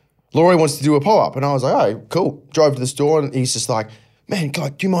 hey, Leroy wants to do a pop-up. And I was like, oh, cool. Drove to the store and he's just like, man,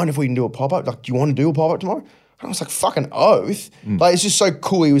 do you mind if we can do a pop-up? Like, do you want to do a pop-up tomorrow? And I was like, fucking oath. Like, it's just so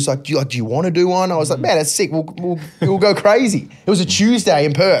cool. He was like, do you want to do one? I was like, man, that's sick. We'll go crazy. It was a Tuesday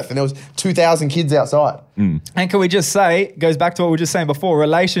in Perth and there was 2,000 kids outside. And can we just say, goes back to what we were just saying before,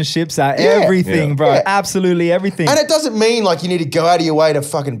 relationships are everything, bro. Yeah. Absolutely everything. And it doesn't mean like you need to go out of your way to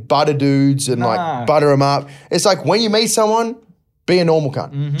fucking butter dudes and like butter them up. It's like when you meet someone, be a normal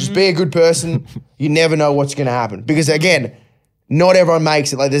cunt. Just be a good person. You never know what's going to happen. Because again, not everyone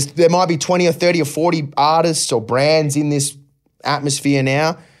makes it. Like there might be 20 or 30 or 40 artists or brands in this atmosphere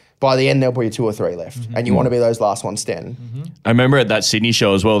now. By the end, there'll be 2 or 3 left. And you want to be those last ones standing. I remember at that Sydney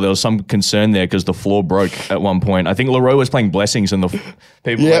show as well, there was some concern there because the floor broke at one point. I think Leroy was playing Blessings and the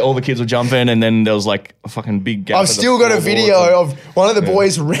people, like, all the kids were jumping and then there was like a fucking big gap. I've still got a video of one of the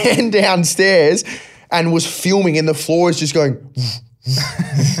boys ran downstairs and was filming and the floor is just going...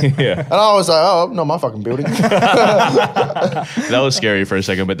 And I was like, oh, not my fucking building. That was scary for a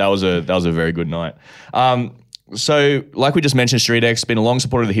second, but that was a very good night. So, like we just mentioned, StreetX been a long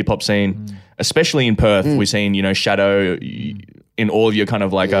supporter of the hip hop scene, especially in Perth. We've seen, Shadow in all of your kind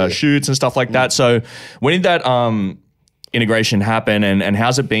of like shoots and stuff like that. So, when did that integration happen, and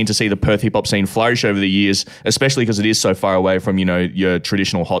how's it been to see the Perth hip hop scene flourish over the years, especially because it is so far away from your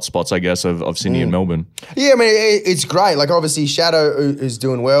traditional hotspots, I guess, of Sydney and Melbourne? Yeah, I mean, it's great. Like, obviously, Shadow is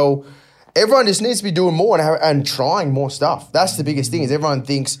doing well. Everyone just needs to be doing more and trying more stuff. That's the biggest thing is everyone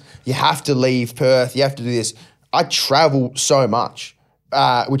thinks you have to leave Perth, you have to do this. I travel so much,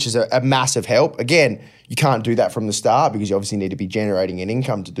 which is a massive help. Again, you can't do that from the start because you obviously need to be generating an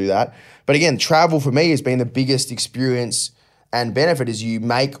income to do that. But again, travel for me has been the biggest experience and benefit is you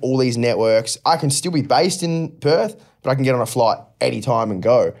make all these networks. I can still be based in Perth, but I can get on a flight anytime and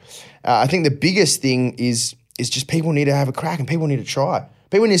go. I think the biggest thing is just people need to have a crack and people need to try.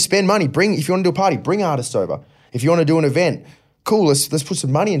 People need to spend money. If you want to do a party, bring artists over. If you want to do an event, cool, let's put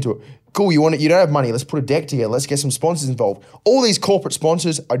some money into it. Cool, you don't have money, let's put a deck together, let's get some sponsors involved. All these corporate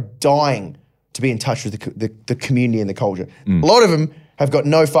sponsors are dying to be in touch with the community and the culture. A lot of them have got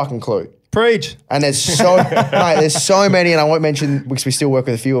no fucking clue. Preach. And there's so many, and I won't mention because we still work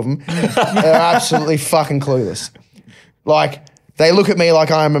with a few of them. They're absolutely fucking clueless. Like, they look at me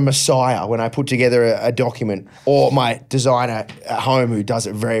like I am a messiah when I put together a document, or my designer at home who does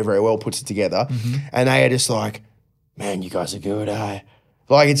it very, very well puts it together. And they are just like, man, you guys are good, eh?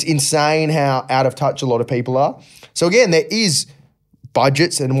 Like, it's insane how out of touch a lot of people are. So again, there is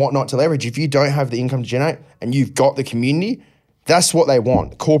budgets and whatnot to leverage. If you don't have the income to generate and you've got the community, that's what they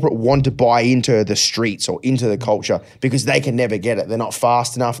want. Corporate want to buy into the streets or into the culture because they can never get it. They're not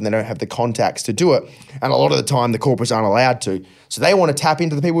fast enough and they don't have the contacts to do it. And a lot of the time, the corporates aren't allowed to. So they want to tap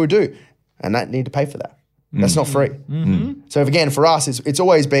into the people who do, and they need to pay for that. That's not free. So again, for us, it's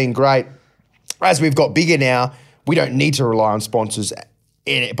always been great. As we've got bigger now, we don't need to rely on sponsors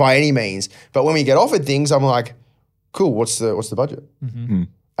by any means. But when we get offered things, I'm like, cool, what's the budget?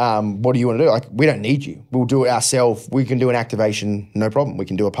 What do you want to do? Like, we don't need you. We'll do it ourselves. We can do an activation, no problem. We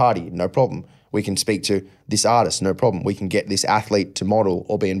can do a party, no problem. We can speak to this artist, no problem. We can get this athlete to model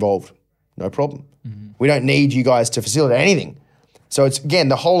or be involved, no problem. We don't need you guys to facilitate anything. So it's, again,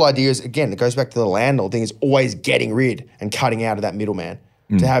 the whole idea is, again, it goes back to the landlord thing, is always getting rid and cutting out of that middleman.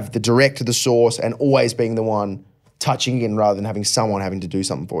 To have the direct to the source and always being the one touching in rather than having someone having to do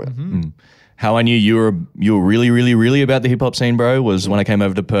something for you. How I knew you were really, really, really about the hip hop scene, bro, was when I came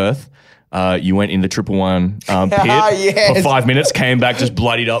over to Perth. You went in the 111 pit Yes. for 5 minutes, came back just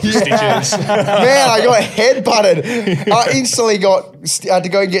bloodied up with stitches. Man, I got headbutted. I instantly had to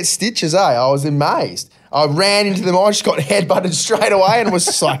go and get stitches, I was amazed. I ran into them. I just got headbutted straight away and was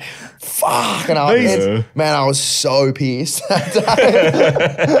just like, fuck. And I was so pissed that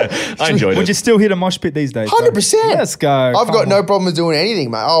day. I enjoyed Would it. you still hit a mosh pit these days? 100%. Let's go. I've got no problem with doing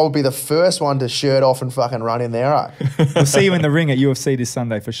anything, mate. I will be the first one to shirt off and fucking run in there, We'll see you in the ring at UFC this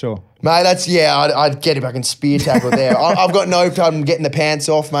Sunday for sure. Mate, I'd get it back and spear tackle there. I've got no problem getting the pants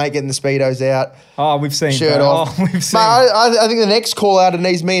off, mate, getting the Speedos out. Oh, we've seen. Shirt bro. off. Oh, we've seen. Mate, I think the next call out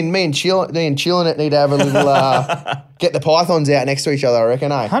needs me and chilling it need to have a little get the pythons out next to each other, I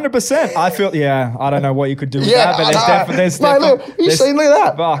reckon, 100%. I feel, I don't know what you could do with Yeah, that, but there's mate, definitely. look, look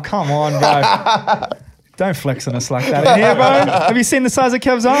at that. Oh, come on, bro. Don't flex on us like that in here, bro. Have you seen the size of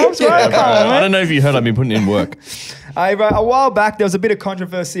Kev's arms, bro? Yeah. Come on, I man. don't know if you heard, I've been putting in work. Hey, bro, a while back, there was a bit of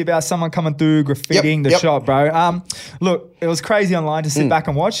controversy about someone coming through graffitiing the shop, bro. Look, it was crazy online to sit back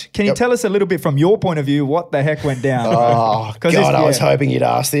and watch. Can you tell us a little bit from your point of view what the heck went down? Oh, God, I was hoping you'd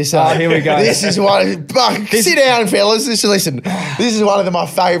ask this. Here we go. This is one. Sit down, fellas. Listen. This is one of my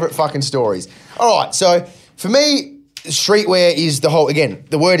favourite fucking stories. All right, so for me, streetwear is the whole. Again,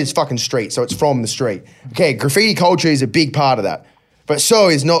 the word is fucking street, so it's from the street. Okay, graffiti culture is a big part of that, but so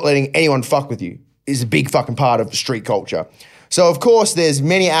is not letting anyone fuck with you. Is a big fucking part of street culture. So of course there's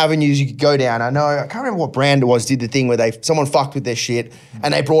many avenues you could go down. I can't remember what brand it was did the thing where someone fucked with their shit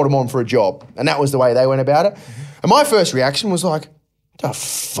and they brought them on for a job. And that was the way they went about it. And my first reaction was like, the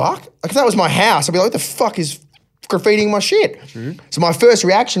fuck? Like if that was my house, I'd be like, what the fuck is graffitiing my shit? True. So my first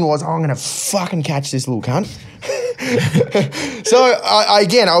reaction was, I'm gonna fucking catch this little cunt. So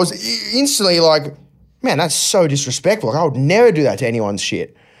I was instantly like, man, that's so disrespectful. Like, I would never do that to anyone's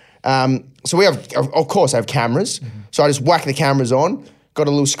shit. So we have, of course, I have cameras. Mm-hmm. So I just whack the cameras on, got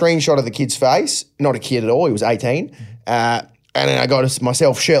a little screenshot of the kid's face. Not a kid at all, he was 18. Mm-hmm. And then I got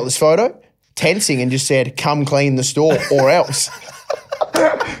myself shirtless photo, tensing and just said, come clean the store or else.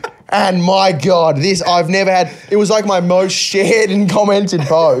 And my God, I've never had, it was like my most shared and commented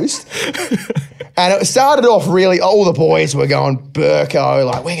post. And it started off really, all the boys were going Burko,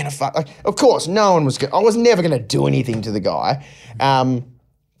 like, we're going to fuck. Like, of course, no one was I was never going to do anything to the guy. And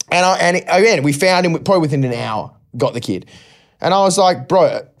again, we found him probably within an hour, got the kid. And I was like, bro,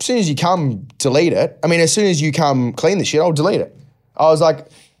 as soon as you come delete it, as soon as you come clean the shit, I'll delete it. I was like,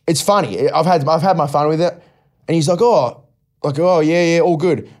 it's funny. I've had my fun with it. And he's like, yeah, all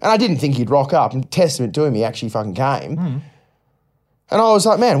good. And I didn't think he'd rock up. And testament to him, he actually fucking came. Mm. And I was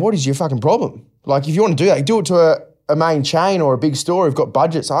like, man, what is your fucking problem? Like, if you want to do that, do it to a main chain or a big store who've got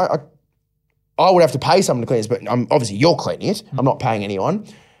budgets. I would have to pay someone to clean this, but obviously you're cleaning it. I'm not paying anyone.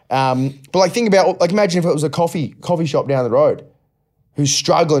 But like, think about, like, imagine if it was a coffee shop down the road who's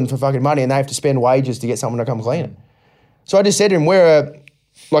struggling for fucking money and they have to spend wages to get someone to come clean it. So I just said to him,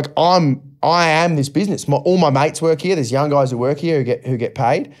 I am this business. All my mates work here. There's young guys who work here who get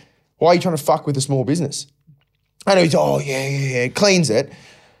paid. Why are you trying to fuck with a small business? And he's, yeah, cleans it.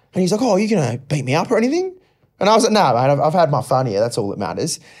 And he's like, you gonna beat me up or anything? And I was like, no, mate, I've had my fun here. That's all that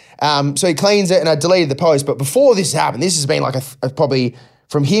matters. So he cleans it and I deleted the post. But before this happened, this has been like probably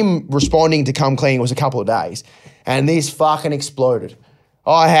from him responding to come clean was a couple of days. And this fucking exploded.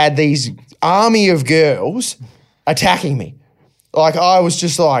 I had these army of girls attacking me. Like, I was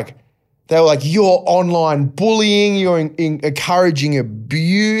just like, they were like, you're online bullying, you're encouraging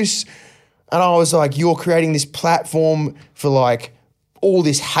abuse. And I was like, you're creating this platform for like all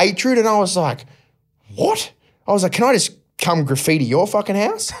this hatred. And I was like, what? I was like, can I just come graffiti your fucking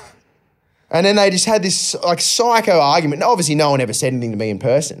house? And then they just had this like psycho argument. Now, obviously, no one ever said anything to me in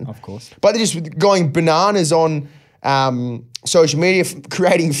person. Of course. But they're just going bananas on social media,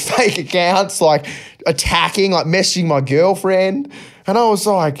 creating fake accounts, like attacking, like messaging my girlfriend. And I was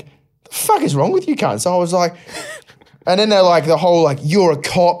like, the fuck is wrong with you, cunt? So I was like, and then they're like, the whole like, you're a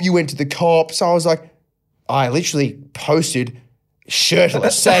cop, you went to the cops. So I was like, I literally posted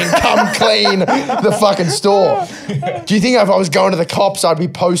shirtless saying, come clean the fucking store. Do you think if I was going to the cops, I'd be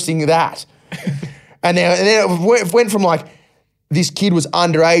posting that? And then it went from like, this kid was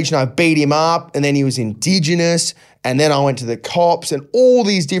underage and I beat him up, and then he was indigenous, and then I went to the cops and all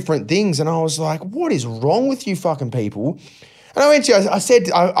these different things. And I was like, what is wrong with you fucking people? And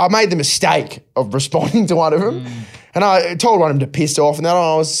I made the mistake of responding to one of them. And I told one of them to piss off. And then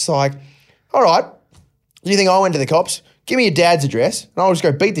I was like, all right, do you think I went to the cops? Give me your dad's address and I'll just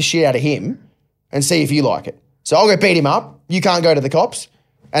go beat the shit out of him and see if you like it. So I'll go beat him up. You can't go to the cops,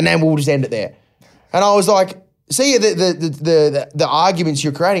 and then we'll just end it there. And I was like, see, the arguments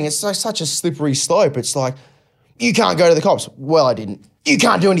you're creating, it's like such a slippery slope. It's like, you can't go to the cops. Well, I didn't. you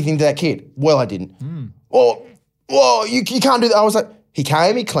can't do anything to that kid. Well, I didn't. Well, you can't do that. I was like, he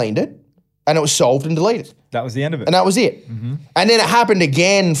came, he cleaned it, and it was solved and deleted. That was the end of it. And that was it. And then it happened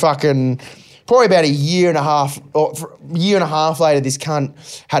again probably about a year and a half later, this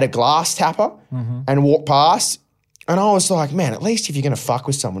cunt had a glass tapper and walked past. And I was like, man, at least if you're going to fuck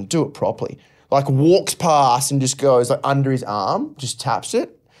with someone, do it properly. Like walks past and just goes like under his arm, just taps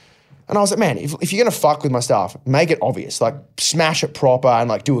it. And I was like, man, if you're going to fuck with my stuff, make it obvious. Like smash it proper and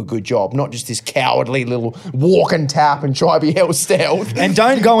like do a good job, not just this cowardly little walk and tap and try to be hell stealth. And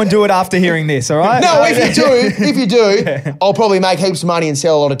don't go and do it after hearing this, all right? No, if you do, I'll probably make heaps of money and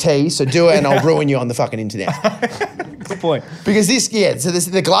sell a lot of tea. So do it and I'll ruin you on the fucking internet. Good point. Because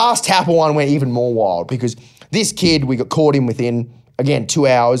the glass tapper one went even more wild because this kid, we got caught in within, again, 2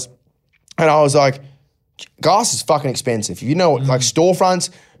 hours. And I was like, glass is fucking expensive. You know, like storefronts,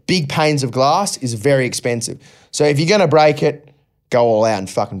 big panes of glass is very expensive. So if you're going to break it, go all out and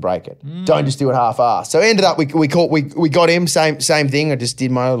fucking break it. Don't just do it half-assed. So ended up, we got him, same thing. I just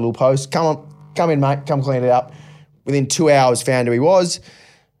did my little post. Come in, mate. Come clean it up. Within 2 hours, found who he was.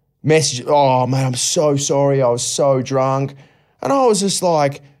 Message, oh, man, I'm so sorry. I was so drunk. And I was just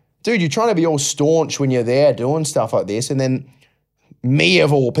like, dude, you're trying to be all staunch when you're there doing stuff like this. And then me,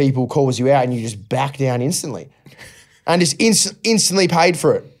 of all people, calls you out and you just back down instantly. And just instantly paid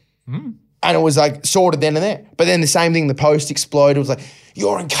for it. And it was like sorted then and there. But then the same thing, the post exploded. It was like,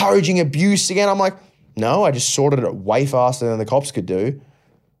 you're encouraging abuse again. I'm like, no, I just sorted it way faster than the cops could do.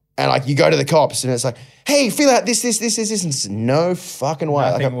 And like you go to the cops and it's like, hey, fill out this. And it's no fucking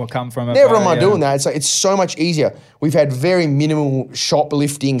way. Nothing will come from it. Never am I doing that. It's like, it's so much easier. We've had very minimal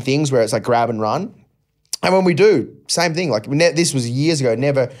shoplifting things where it's like grab and run. And when we do, same thing. Like this was years ago,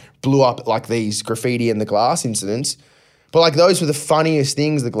 never blew up like these graffiti and the glass incidents. But like those were the funniest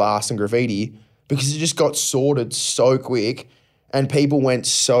things, the glass and graffiti, because it just got sorted so quick and people went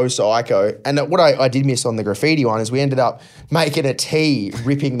so psycho. And what I did miss on the graffiti one is we ended up making a tea,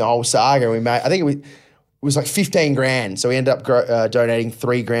 ripping the whole saga. I think it was like 15 grand. So we ended up donating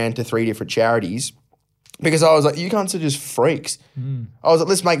 3 grand to 3 different charities because I was like, you cunts are just freaks. I was like,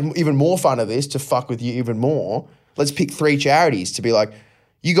 let's make even more fun of this to fuck with you even more. Let's pick 3 charities to be like,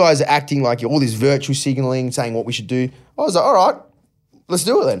 you guys are acting like you're all this virtue signaling, saying what we should do. I was like, all right, let's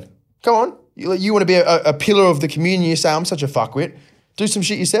do it then. Come on. You want to be a pillar of the community. You say, I'm such a fuckwit. Do some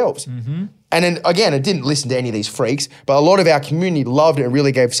shit yourselves. And then, again, it didn't listen to any of these freaks, but a lot of our community loved it and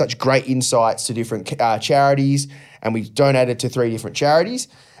really gave such great insights to different charities, and we donated to 3 different charities.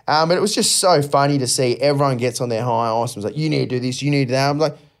 But it was just so funny to see everyone gets on their high horse and was like, you need to do this, you need to do that. I'm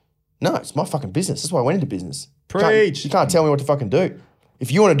like, no, it's my fucking business. That's why I went into business. Preach. You can't tell me what to fucking do.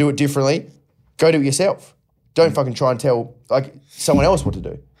 If you want to do it differently, go do it yourself. Don't fucking try and tell like someone else what to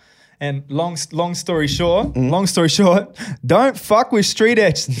do. And long story short, don't fuck with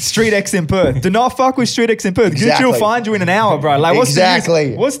StreetX in Perth. Do not fuck with StreetX in Perth. Exactly. You'll find you in an hour, bro. Like, what's the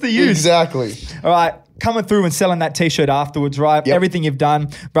use? What's the use? Exactly. All right. Coming through and selling that t-shirt afterwards, right? Yep. Everything you've done,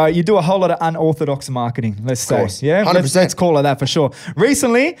 bro. You do a whole lot of unorthodox marketing, let's say. Yeah, 100%. Let's call it that for sure.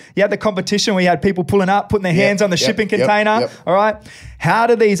 Recently, you had the competition where you had people pulling their hands on the shipping container. All right. How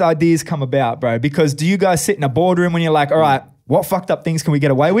do these ideas come about, bro? Because do you guys sit in a boardroom when you're like, all right, what fucked up things can we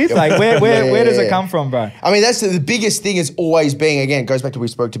get away with? Like, where does it come from, bro? I mean, that's the biggest thing is always being, again, goes back to what we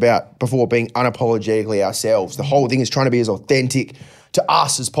spoke about before, being unapologetically ourselves. The whole thing is trying to be as authentic to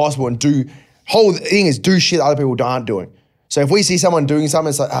us as possible and whole thing is do shit that other people aren't doing. So if we see someone doing something,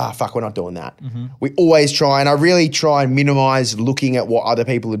 it's like, fuck, we're not doing that. We always try, and I really try and minimize looking at what other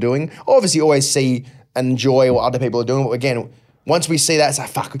people are doing. Obviously, always see and enjoy what other people are doing. But again, once we see that, it's like,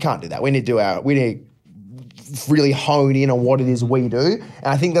 fuck, we can't do that. We need to really hone in on what it is we do. And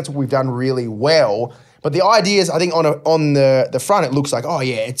I think that's what we've done really well. But the idea is, I think on the front, it looks like, oh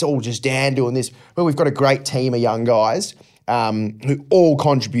yeah, it's all just Dan doing this. But we've got a great team of young guys who all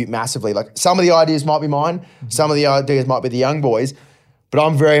contribute massively. Like some of the ideas might be mine, some of the ideas might be the young boys, but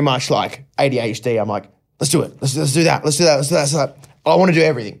I'm very much like ADHD. I'm like, let's do it. Let's do that. Let's do that. Let's do that. So I want to do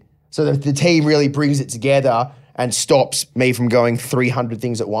everything. So the team really brings it together and stops me from going 300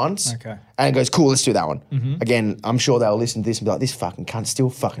 things at once. Okay. And it goes, cool, let's do that one. Again, I'm sure they'll listen to this and be like, this fucking cunt still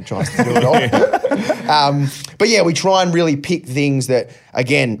fucking tries to do it all. But yeah, we try and really pick things that,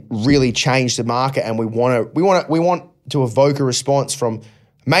 again, really change the market, and we want to evoke a response from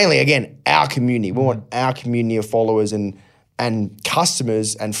mainly, again, our community. We want our community of followers and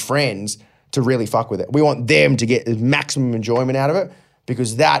customers and friends to really fuck with it. We want them to get the maximum enjoyment out of it,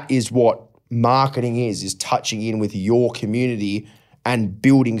 because that is what marketing is touching in with your community and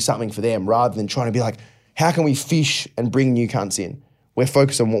building something for them, rather than trying to be like, how can we fish and bring new cunts in? We're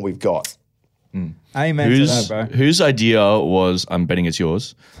focused on what we've got. Amen to that, bro. Whose idea was, I'm betting it's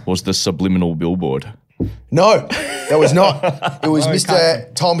yours, was the subliminal billboard? No, that was not. It was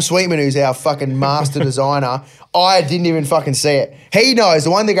Mr. Tom Sweetman, who's our fucking master designer. I didn't even fucking see it. He knows.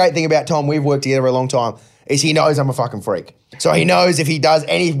 The great thing about Tom, we've worked together a long time, is he knows I'm a fucking freak. So he knows if he does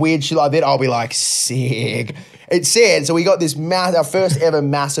any weird shit like that, I'll be like, sick. It said, so we got this, our first ever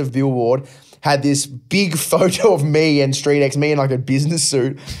massive billboard, had this big photo of me and StreetX, me in like a business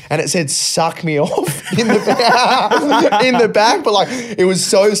suit, and it said "suck me off" in the back, but like it was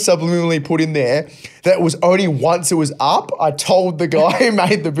so subliminally put in there that it was only once it was up. I told the guy who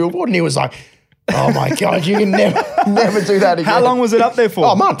made the billboard, and he was like, "Oh my god, you can never do that again." How long was it up there for?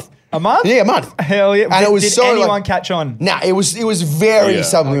 Oh, a month. A month? Yeah, a month. Hell yeah! And it was did so anyone like, catch on? Nah, it was very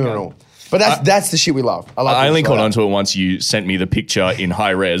subliminal. Okay. But that's the shit we love. I only caught onto it once. You sent me the picture in high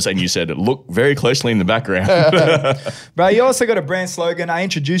res and you said, look very closely in the background. Bro, you also got a brand slogan. I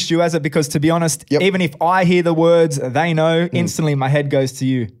introduced you as it because, to be honest, even if I hear the words they know, instantly my head goes to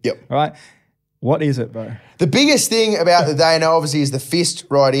you. Yep. All right? What is it, bro? The biggest thing about the they know, obviously, is the fist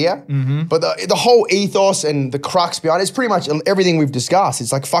right here. But the whole ethos and the crux behind it is pretty much everything we've discussed.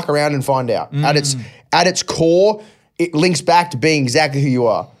 It's like fuck around and find out. At its core, it links back to being exactly who you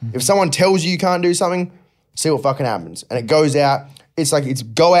are. If someone tells you can't do something, see what fucking happens. And it goes out. It's like it's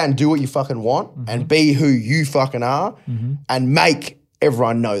go out and do what you fucking want and be who you fucking are and make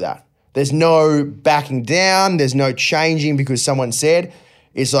everyone know that. There's no backing down. There's no changing because someone said.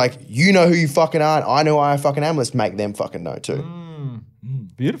 It's like, you know who you fucking are and I know who I fucking am. Let's make them fucking know too.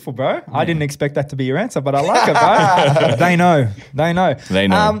 Beautiful, bro. Yeah. I didn't expect that to be your answer, but I like it, bro. They know. They know. They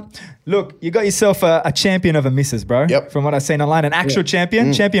know. Look, you got yourself a champion of a missus, bro. Yep. From what I've seen online, an actual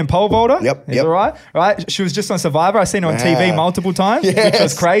champion pole vaulter. Yep. Is it right? Right. She was just on Survivor. I've seen her on TV multiple times, which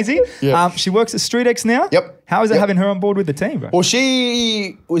was crazy. Yep. She works at StreetX now. Yep. How is it having her on board with the team, bro? Well,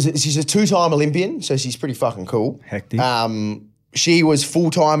 she's a two-time Olympian, so she's pretty fucking cool. Hectic. She was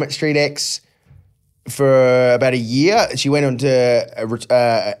full-time at StreetX for about a year. She went on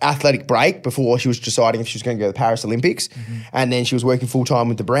to athletic break before she was deciding if she was going to go to the Paris Olympics. And then she was working full-time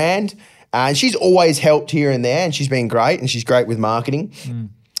with the brand. And she's always helped here and there, and she's been great, and she's great with marketing.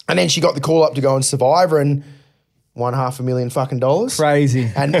 And then she got the call up to go on Survivor and won $500,000 fucking dollars.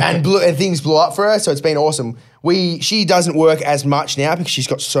 Crazy. And things blew up for her, so it's been awesome. She doesn't work as much now because she's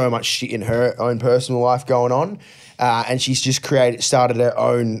got so much shit in her own personal life going on. And she's just started her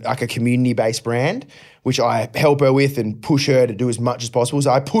own, like a community-based brand, which I help her with and push her to do as much as possible. So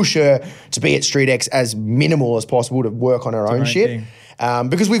I push her to be at StreetX as minimal as possible to work on her own shit.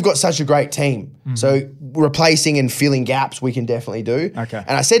 Because we've got such a great team. So replacing and filling gaps we can definitely do. Okay.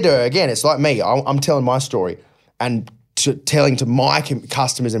 And I said to her, again, it's like me. I'm telling my story and telling to my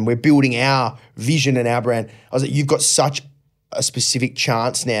customers, and we're building our vision and our brand. I was like, you've got such a specific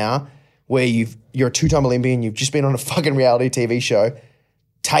chance now where you're a two-time Olympian, you've just been on a fucking reality TV show,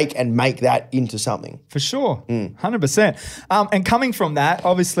 take and make that into something. For sure, 100%. And coming from that,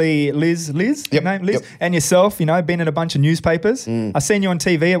 obviously Liz, your name, Liz, and yourself, been in a bunch of newspapers. I seen you on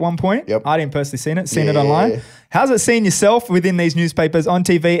TV at one point. I didn't personally seen it online. How's it seeing yourself within these newspapers on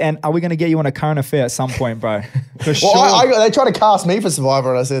TV, and are we going to get you on a current affair at some point, bro? For sure. Well, they tried to cast me for Survivor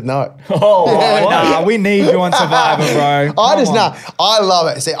and I said no. Nah, we need you on Survivor, bro. I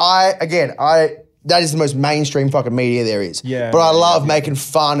love it. See, that is the most mainstream fucking media there is. Yeah. But I love making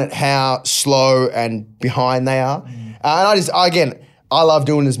fun at how slow and behind they are. And I love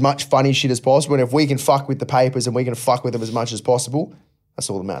doing as much funny shit as possible. And if we can fuck with the papers and we can fuck with them as much as possible, that's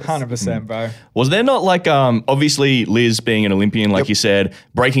all that matters. 100%, bro. Was there not like, obviously Liz being an Olympian, like you said,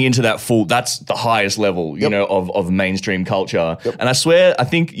 breaking into that's the highest level, of mainstream culture. And I swear, I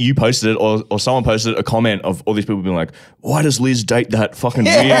think you posted it or someone posted a comment of all these people being like, why does Liz date that fucking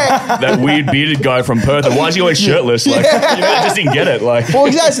weird bearded guy from Perth? And why is he always shirtless? Like, I just didn't get it. Like, well,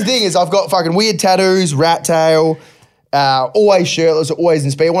 that's the thing is I've got fucking weird tattoos, rat tail, always shirtless, always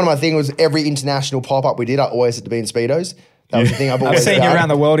in Speedo. One of my things was every international pop-up we did, I always had to be in Speedos. That was the thing I've always seen done. you around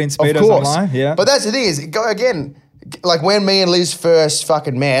the world in Speedos online. Yeah. But that's the thing is, like when me and Liz first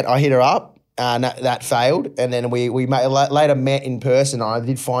fucking met, I hit her up and that failed. And then we later met in person. I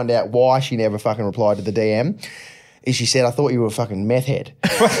did find out why she never fucking replied to the DM. Is she said, I thought you were a fucking meth head.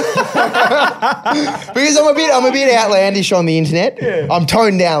 Because I'm a bit outlandish on the internet. Yeah. I'm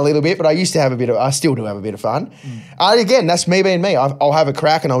toned down a little bit, but I still do have a bit of fun. Again, that's me being me. I'll have a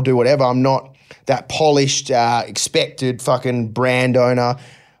crack and I'll do whatever. I'm not that polished, expected fucking brand owner.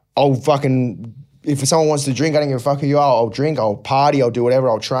 If someone wants to drink, I don't give a fuck who you are. I'll drink, I'll party, I'll do whatever,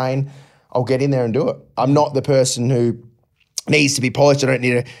 I'll train. I'll get in there and do it. I'm not the person who needs to be polished. I don't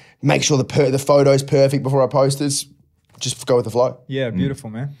need to make sure the photo's perfect before I post this. just go with the flow. Yeah, beautiful,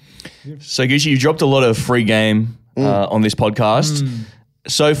 man. So Gucci, you dropped a lot of free game on this podcast.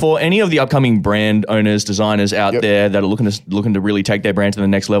 So for any of the upcoming brand owners, designers out there that are looking to really take their brand to the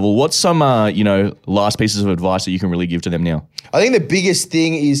next level, what's some last pieces of advice that you can really give to them now? I think the biggest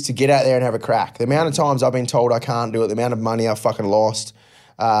thing is to get out there and have a crack. The amount of times I've been told I can't do it, the amount of money I've fucking lost.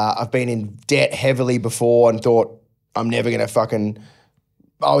 I've been in debt heavily before and thought I'm never gonna fucking.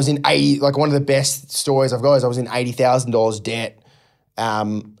 I was in 80. Like one of the best stories I've got is I was in $80,000 debt,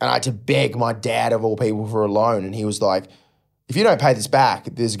 and I had to beg my dad of all people for a loan, and he was like, if you don't pay this back,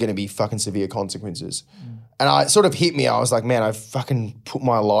 there's going to be fucking severe consequences. And it sort of hit me. I was like, man, I've fucking put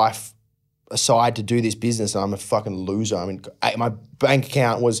my life aside to do this business and I'm a fucking loser. I mean, my bank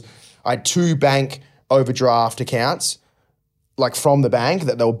account was, I had 2 bank overdraft accounts, like from the bank,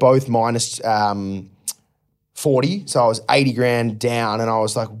 that they were both minus 40. So I was 80 grand down and I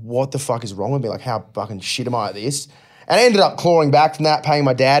was like, what the fuck is wrong with me? Like, how fucking shit am I at this? And I ended up clawing back from that, paying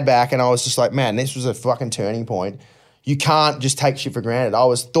my dad back. And I was just like, man, this was a fucking turning point. You can't just take shit for granted.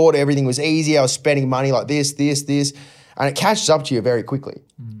 I thought everything was easy. I was spending money like this, and it catches up to you very quickly.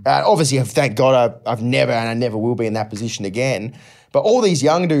 Obviously, thank God I've never, and I never will be in that position again. But all these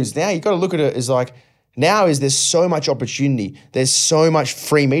young dudes now, you've got to look at it as like, there's so much opportunity. There's so much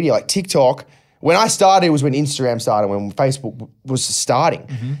free media. Like TikTok, when I started, it was when Instagram started, when Facebook was starting.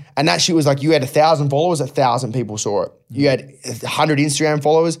 And that shit was like, you had 1,000 followers, 1,000 people saw it. You had 100 Instagram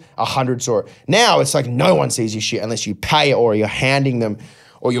followers, 100 saw it. Now it's like no one sees your shit unless you pay it or you're handing them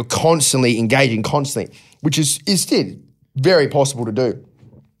or you're constantly engaging constantly, which is still very possible to do.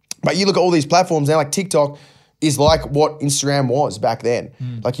 But you look at all these platforms now, like TikTok is like what Instagram was back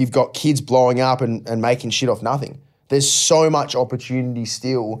then. Like you've got kids blowing up and making shit off nothing. There's so much opportunity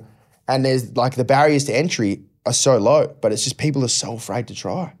still. And there's like the barriers to entry are so low, but it's just people are so afraid to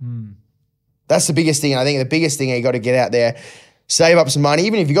try. That's the biggest thing. And I think the biggest thing, you got to get out there, save up some money.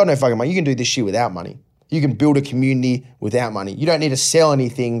 Even if you've got no fucking money, you can do this shit without money. You can build a community without money. You don't need to sell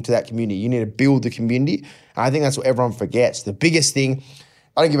anything to that community. You need to build the community. And I think that's what everyone forgets. The biggest thing,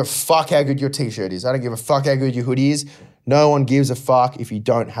 I don't give a fuck how good your t-shirt is. I don't give a fuck how good your hoodie is. No one gives a fuck if you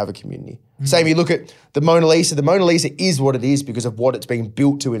don't have a community. Same, you look at the Mona Lisa. The Mona Lisa is what it is because of what it's been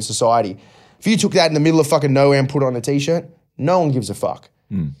built to in society. If you took that in the middle of fucking nowhere and put it on a t-shirt, no one gives a fuck.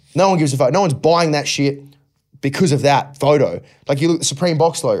 No one gives a fuck. No one's buying that shit because of that photo. Like you look at the Supreme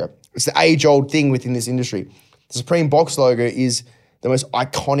Box logo. It's the age-old thing within this industry. The Supreme Box logo is the most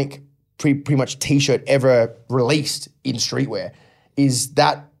iconic pretty much t-shirt ever released in streetwear. Is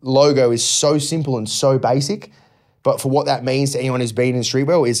that logo is so simple and so basic, but for what that means to anyone who's been in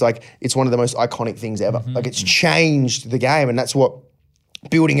streetwear is like, it's one of the most iconic things ever. Like it's changed the game, and that's what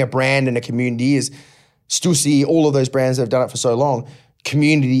building a brand and a community is. Still see all of those brands that have done it for so long.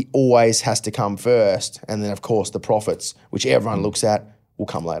 Community always has to come first, and then of course the profits, which everyone looks at, will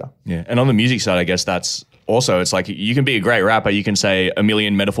come later. Yeah, and on the music side, I guess that's also, it's like you can be a great rapper, you can say a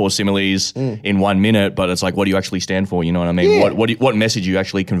million metaphor similes in 1 minute, but it's like, what do you actually stand for? You know what I mean? Yeah. What message are you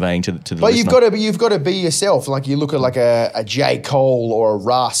actually conveying to the But listener? you've got to be yourself. Like you look at like a J. Cole or a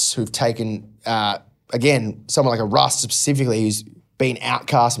Russ who've taken again, someone like a Russ specifically who's been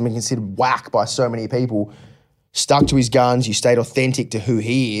outcast and been considered whack by so many people, stuck to his guns, you stayed authentic to who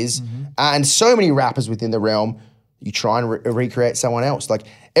he is, and so many rappers within the realm. You try and recreate someone else. Like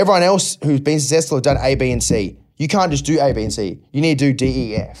everyone else who's been successful have done A, B, and C. You can't just do A, B, and C. You need to do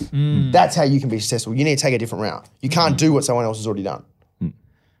D, E, F. That's how you can be successful. You need to take a different route. You can't do what someone else has already done.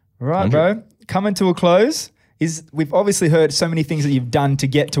 Right, bro. Coming to a close. We've obviously heard so many things that you've done to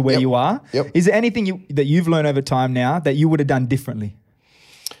get to where you are. Is there anything that you've learned over time now that you would have done differently?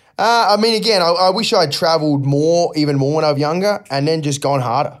 I mean, again, I wish I'd traveled even more when I was younger, and then just gone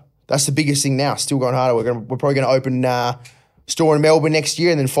harder. That's the biggest thing now. Still going harder. We're probably going to open a store in Melbourne next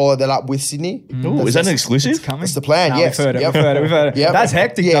year, and then follow that up with Sydney. Ooh, is that an exclusive? It's coming. That's the plan. Yes, we've heard it. We've heard it. Yep. That's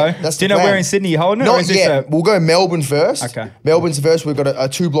hectic, Yeah, though. that's Do you the know plan. where in Sydney you're holding it? Not yet. We'll go Melbourne first. Okay. Melbourne's first. We've got a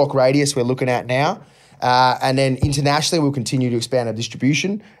 2-block radius we're looking at now. And then internationally, we'll continue to expand our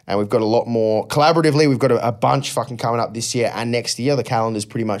distribution, and we've got a lot more collaboratively. We've got a bunch fucking coming up this year and next year. The calendar's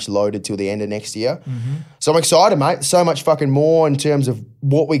pretty much loaded till the end of next year. So I'm excited, mate. So much fucking more in terms of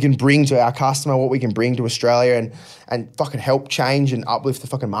what we can bring to our customer, what we can bring to Australia, and fucking help change and uplift the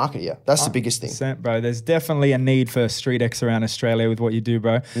fucking market here. That's the biggest thing. 100%, bro. There's definitely a need for StreetX around Australia with what you do,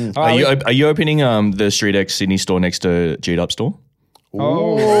 bro. Are you opening the StreetX Sydney store next to G'd Up store?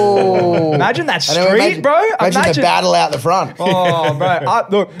 Ooh. Imagine that And then street, bro. Imagine the battle out the front. Oh, bro.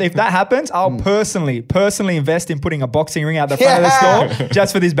 Look, if that happens, I'll personally invest in putting a boxing ring out the front of the store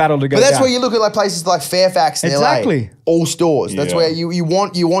just for this battle to go But that's down. where you look at like places like Fairfax in Exactly. LA. All stores. That's where you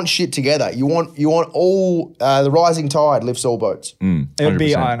want shit together. You want all the rising tide lifts all boats. It would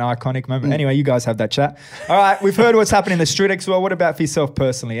be 100%. an iconic moment. Anyway, you guys have that chat. All right, we've heard what's happening in the StreetX world. What about for yourself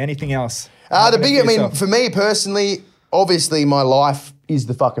personally? Anything else? For me personally, obviously my life is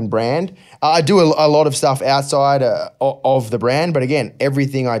the fucking brand. I do a lot of stuff outside of the brand, but again,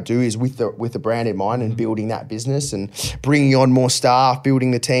 everything I do is with the brand in mind and building that business and bringing on more staff,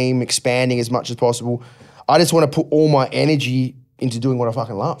 building the team, expanding as much as possible. I just want to put all my energy into doing what I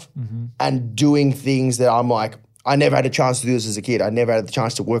fucking love and doing things that I'm like, I never had a chance to do this as a kid. I never had the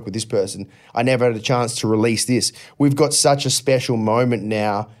chance to work with this person. I never had a chance to release this. We've got such a special moment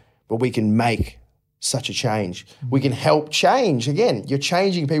now where we can make such a change. We can help change. Again, you're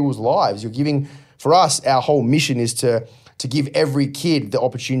changing people's lives. You're giving, for us, our whole mission is to give every kid the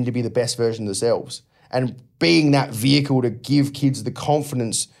opportunity to be the best version of themselves. And being that vehicle to give kids the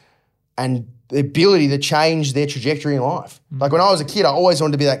confidence and the ability to change their trajectory in life. Like when I was a kid, I always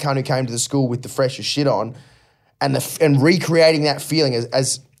wanted to be that cunt who came to the school with the freshest shit on, and recreating that feeling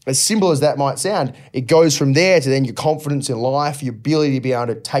as simple as that might sound, it goes from there to then your confidence in life, your ability to be able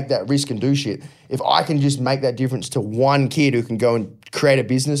to take that risk and do shit. If I can just make that difference to one kid who can go and create a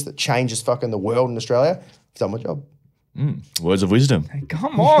business that changes fucking the world in Australia, I've done my job. Words of wisdom.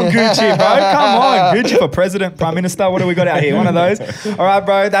 Come on, Gucci, bro. Come on. Gucci for president, prime minister. What do we got out here? One of those. All right,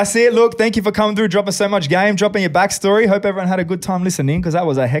 bro. That's it. Look, thank you for coming through, dropping so much game, dropping your backstory. Hope everyone had a good time listening because that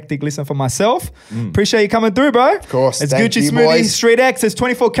was a hectic listen for myself. Appreciate you coming through, bro. Of course. It's Thank Gucci you, Smoothie, boys. StreetX. It's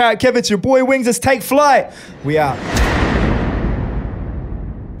 24 Karat Kev. It's your boy Wings. Let's take flight. We out.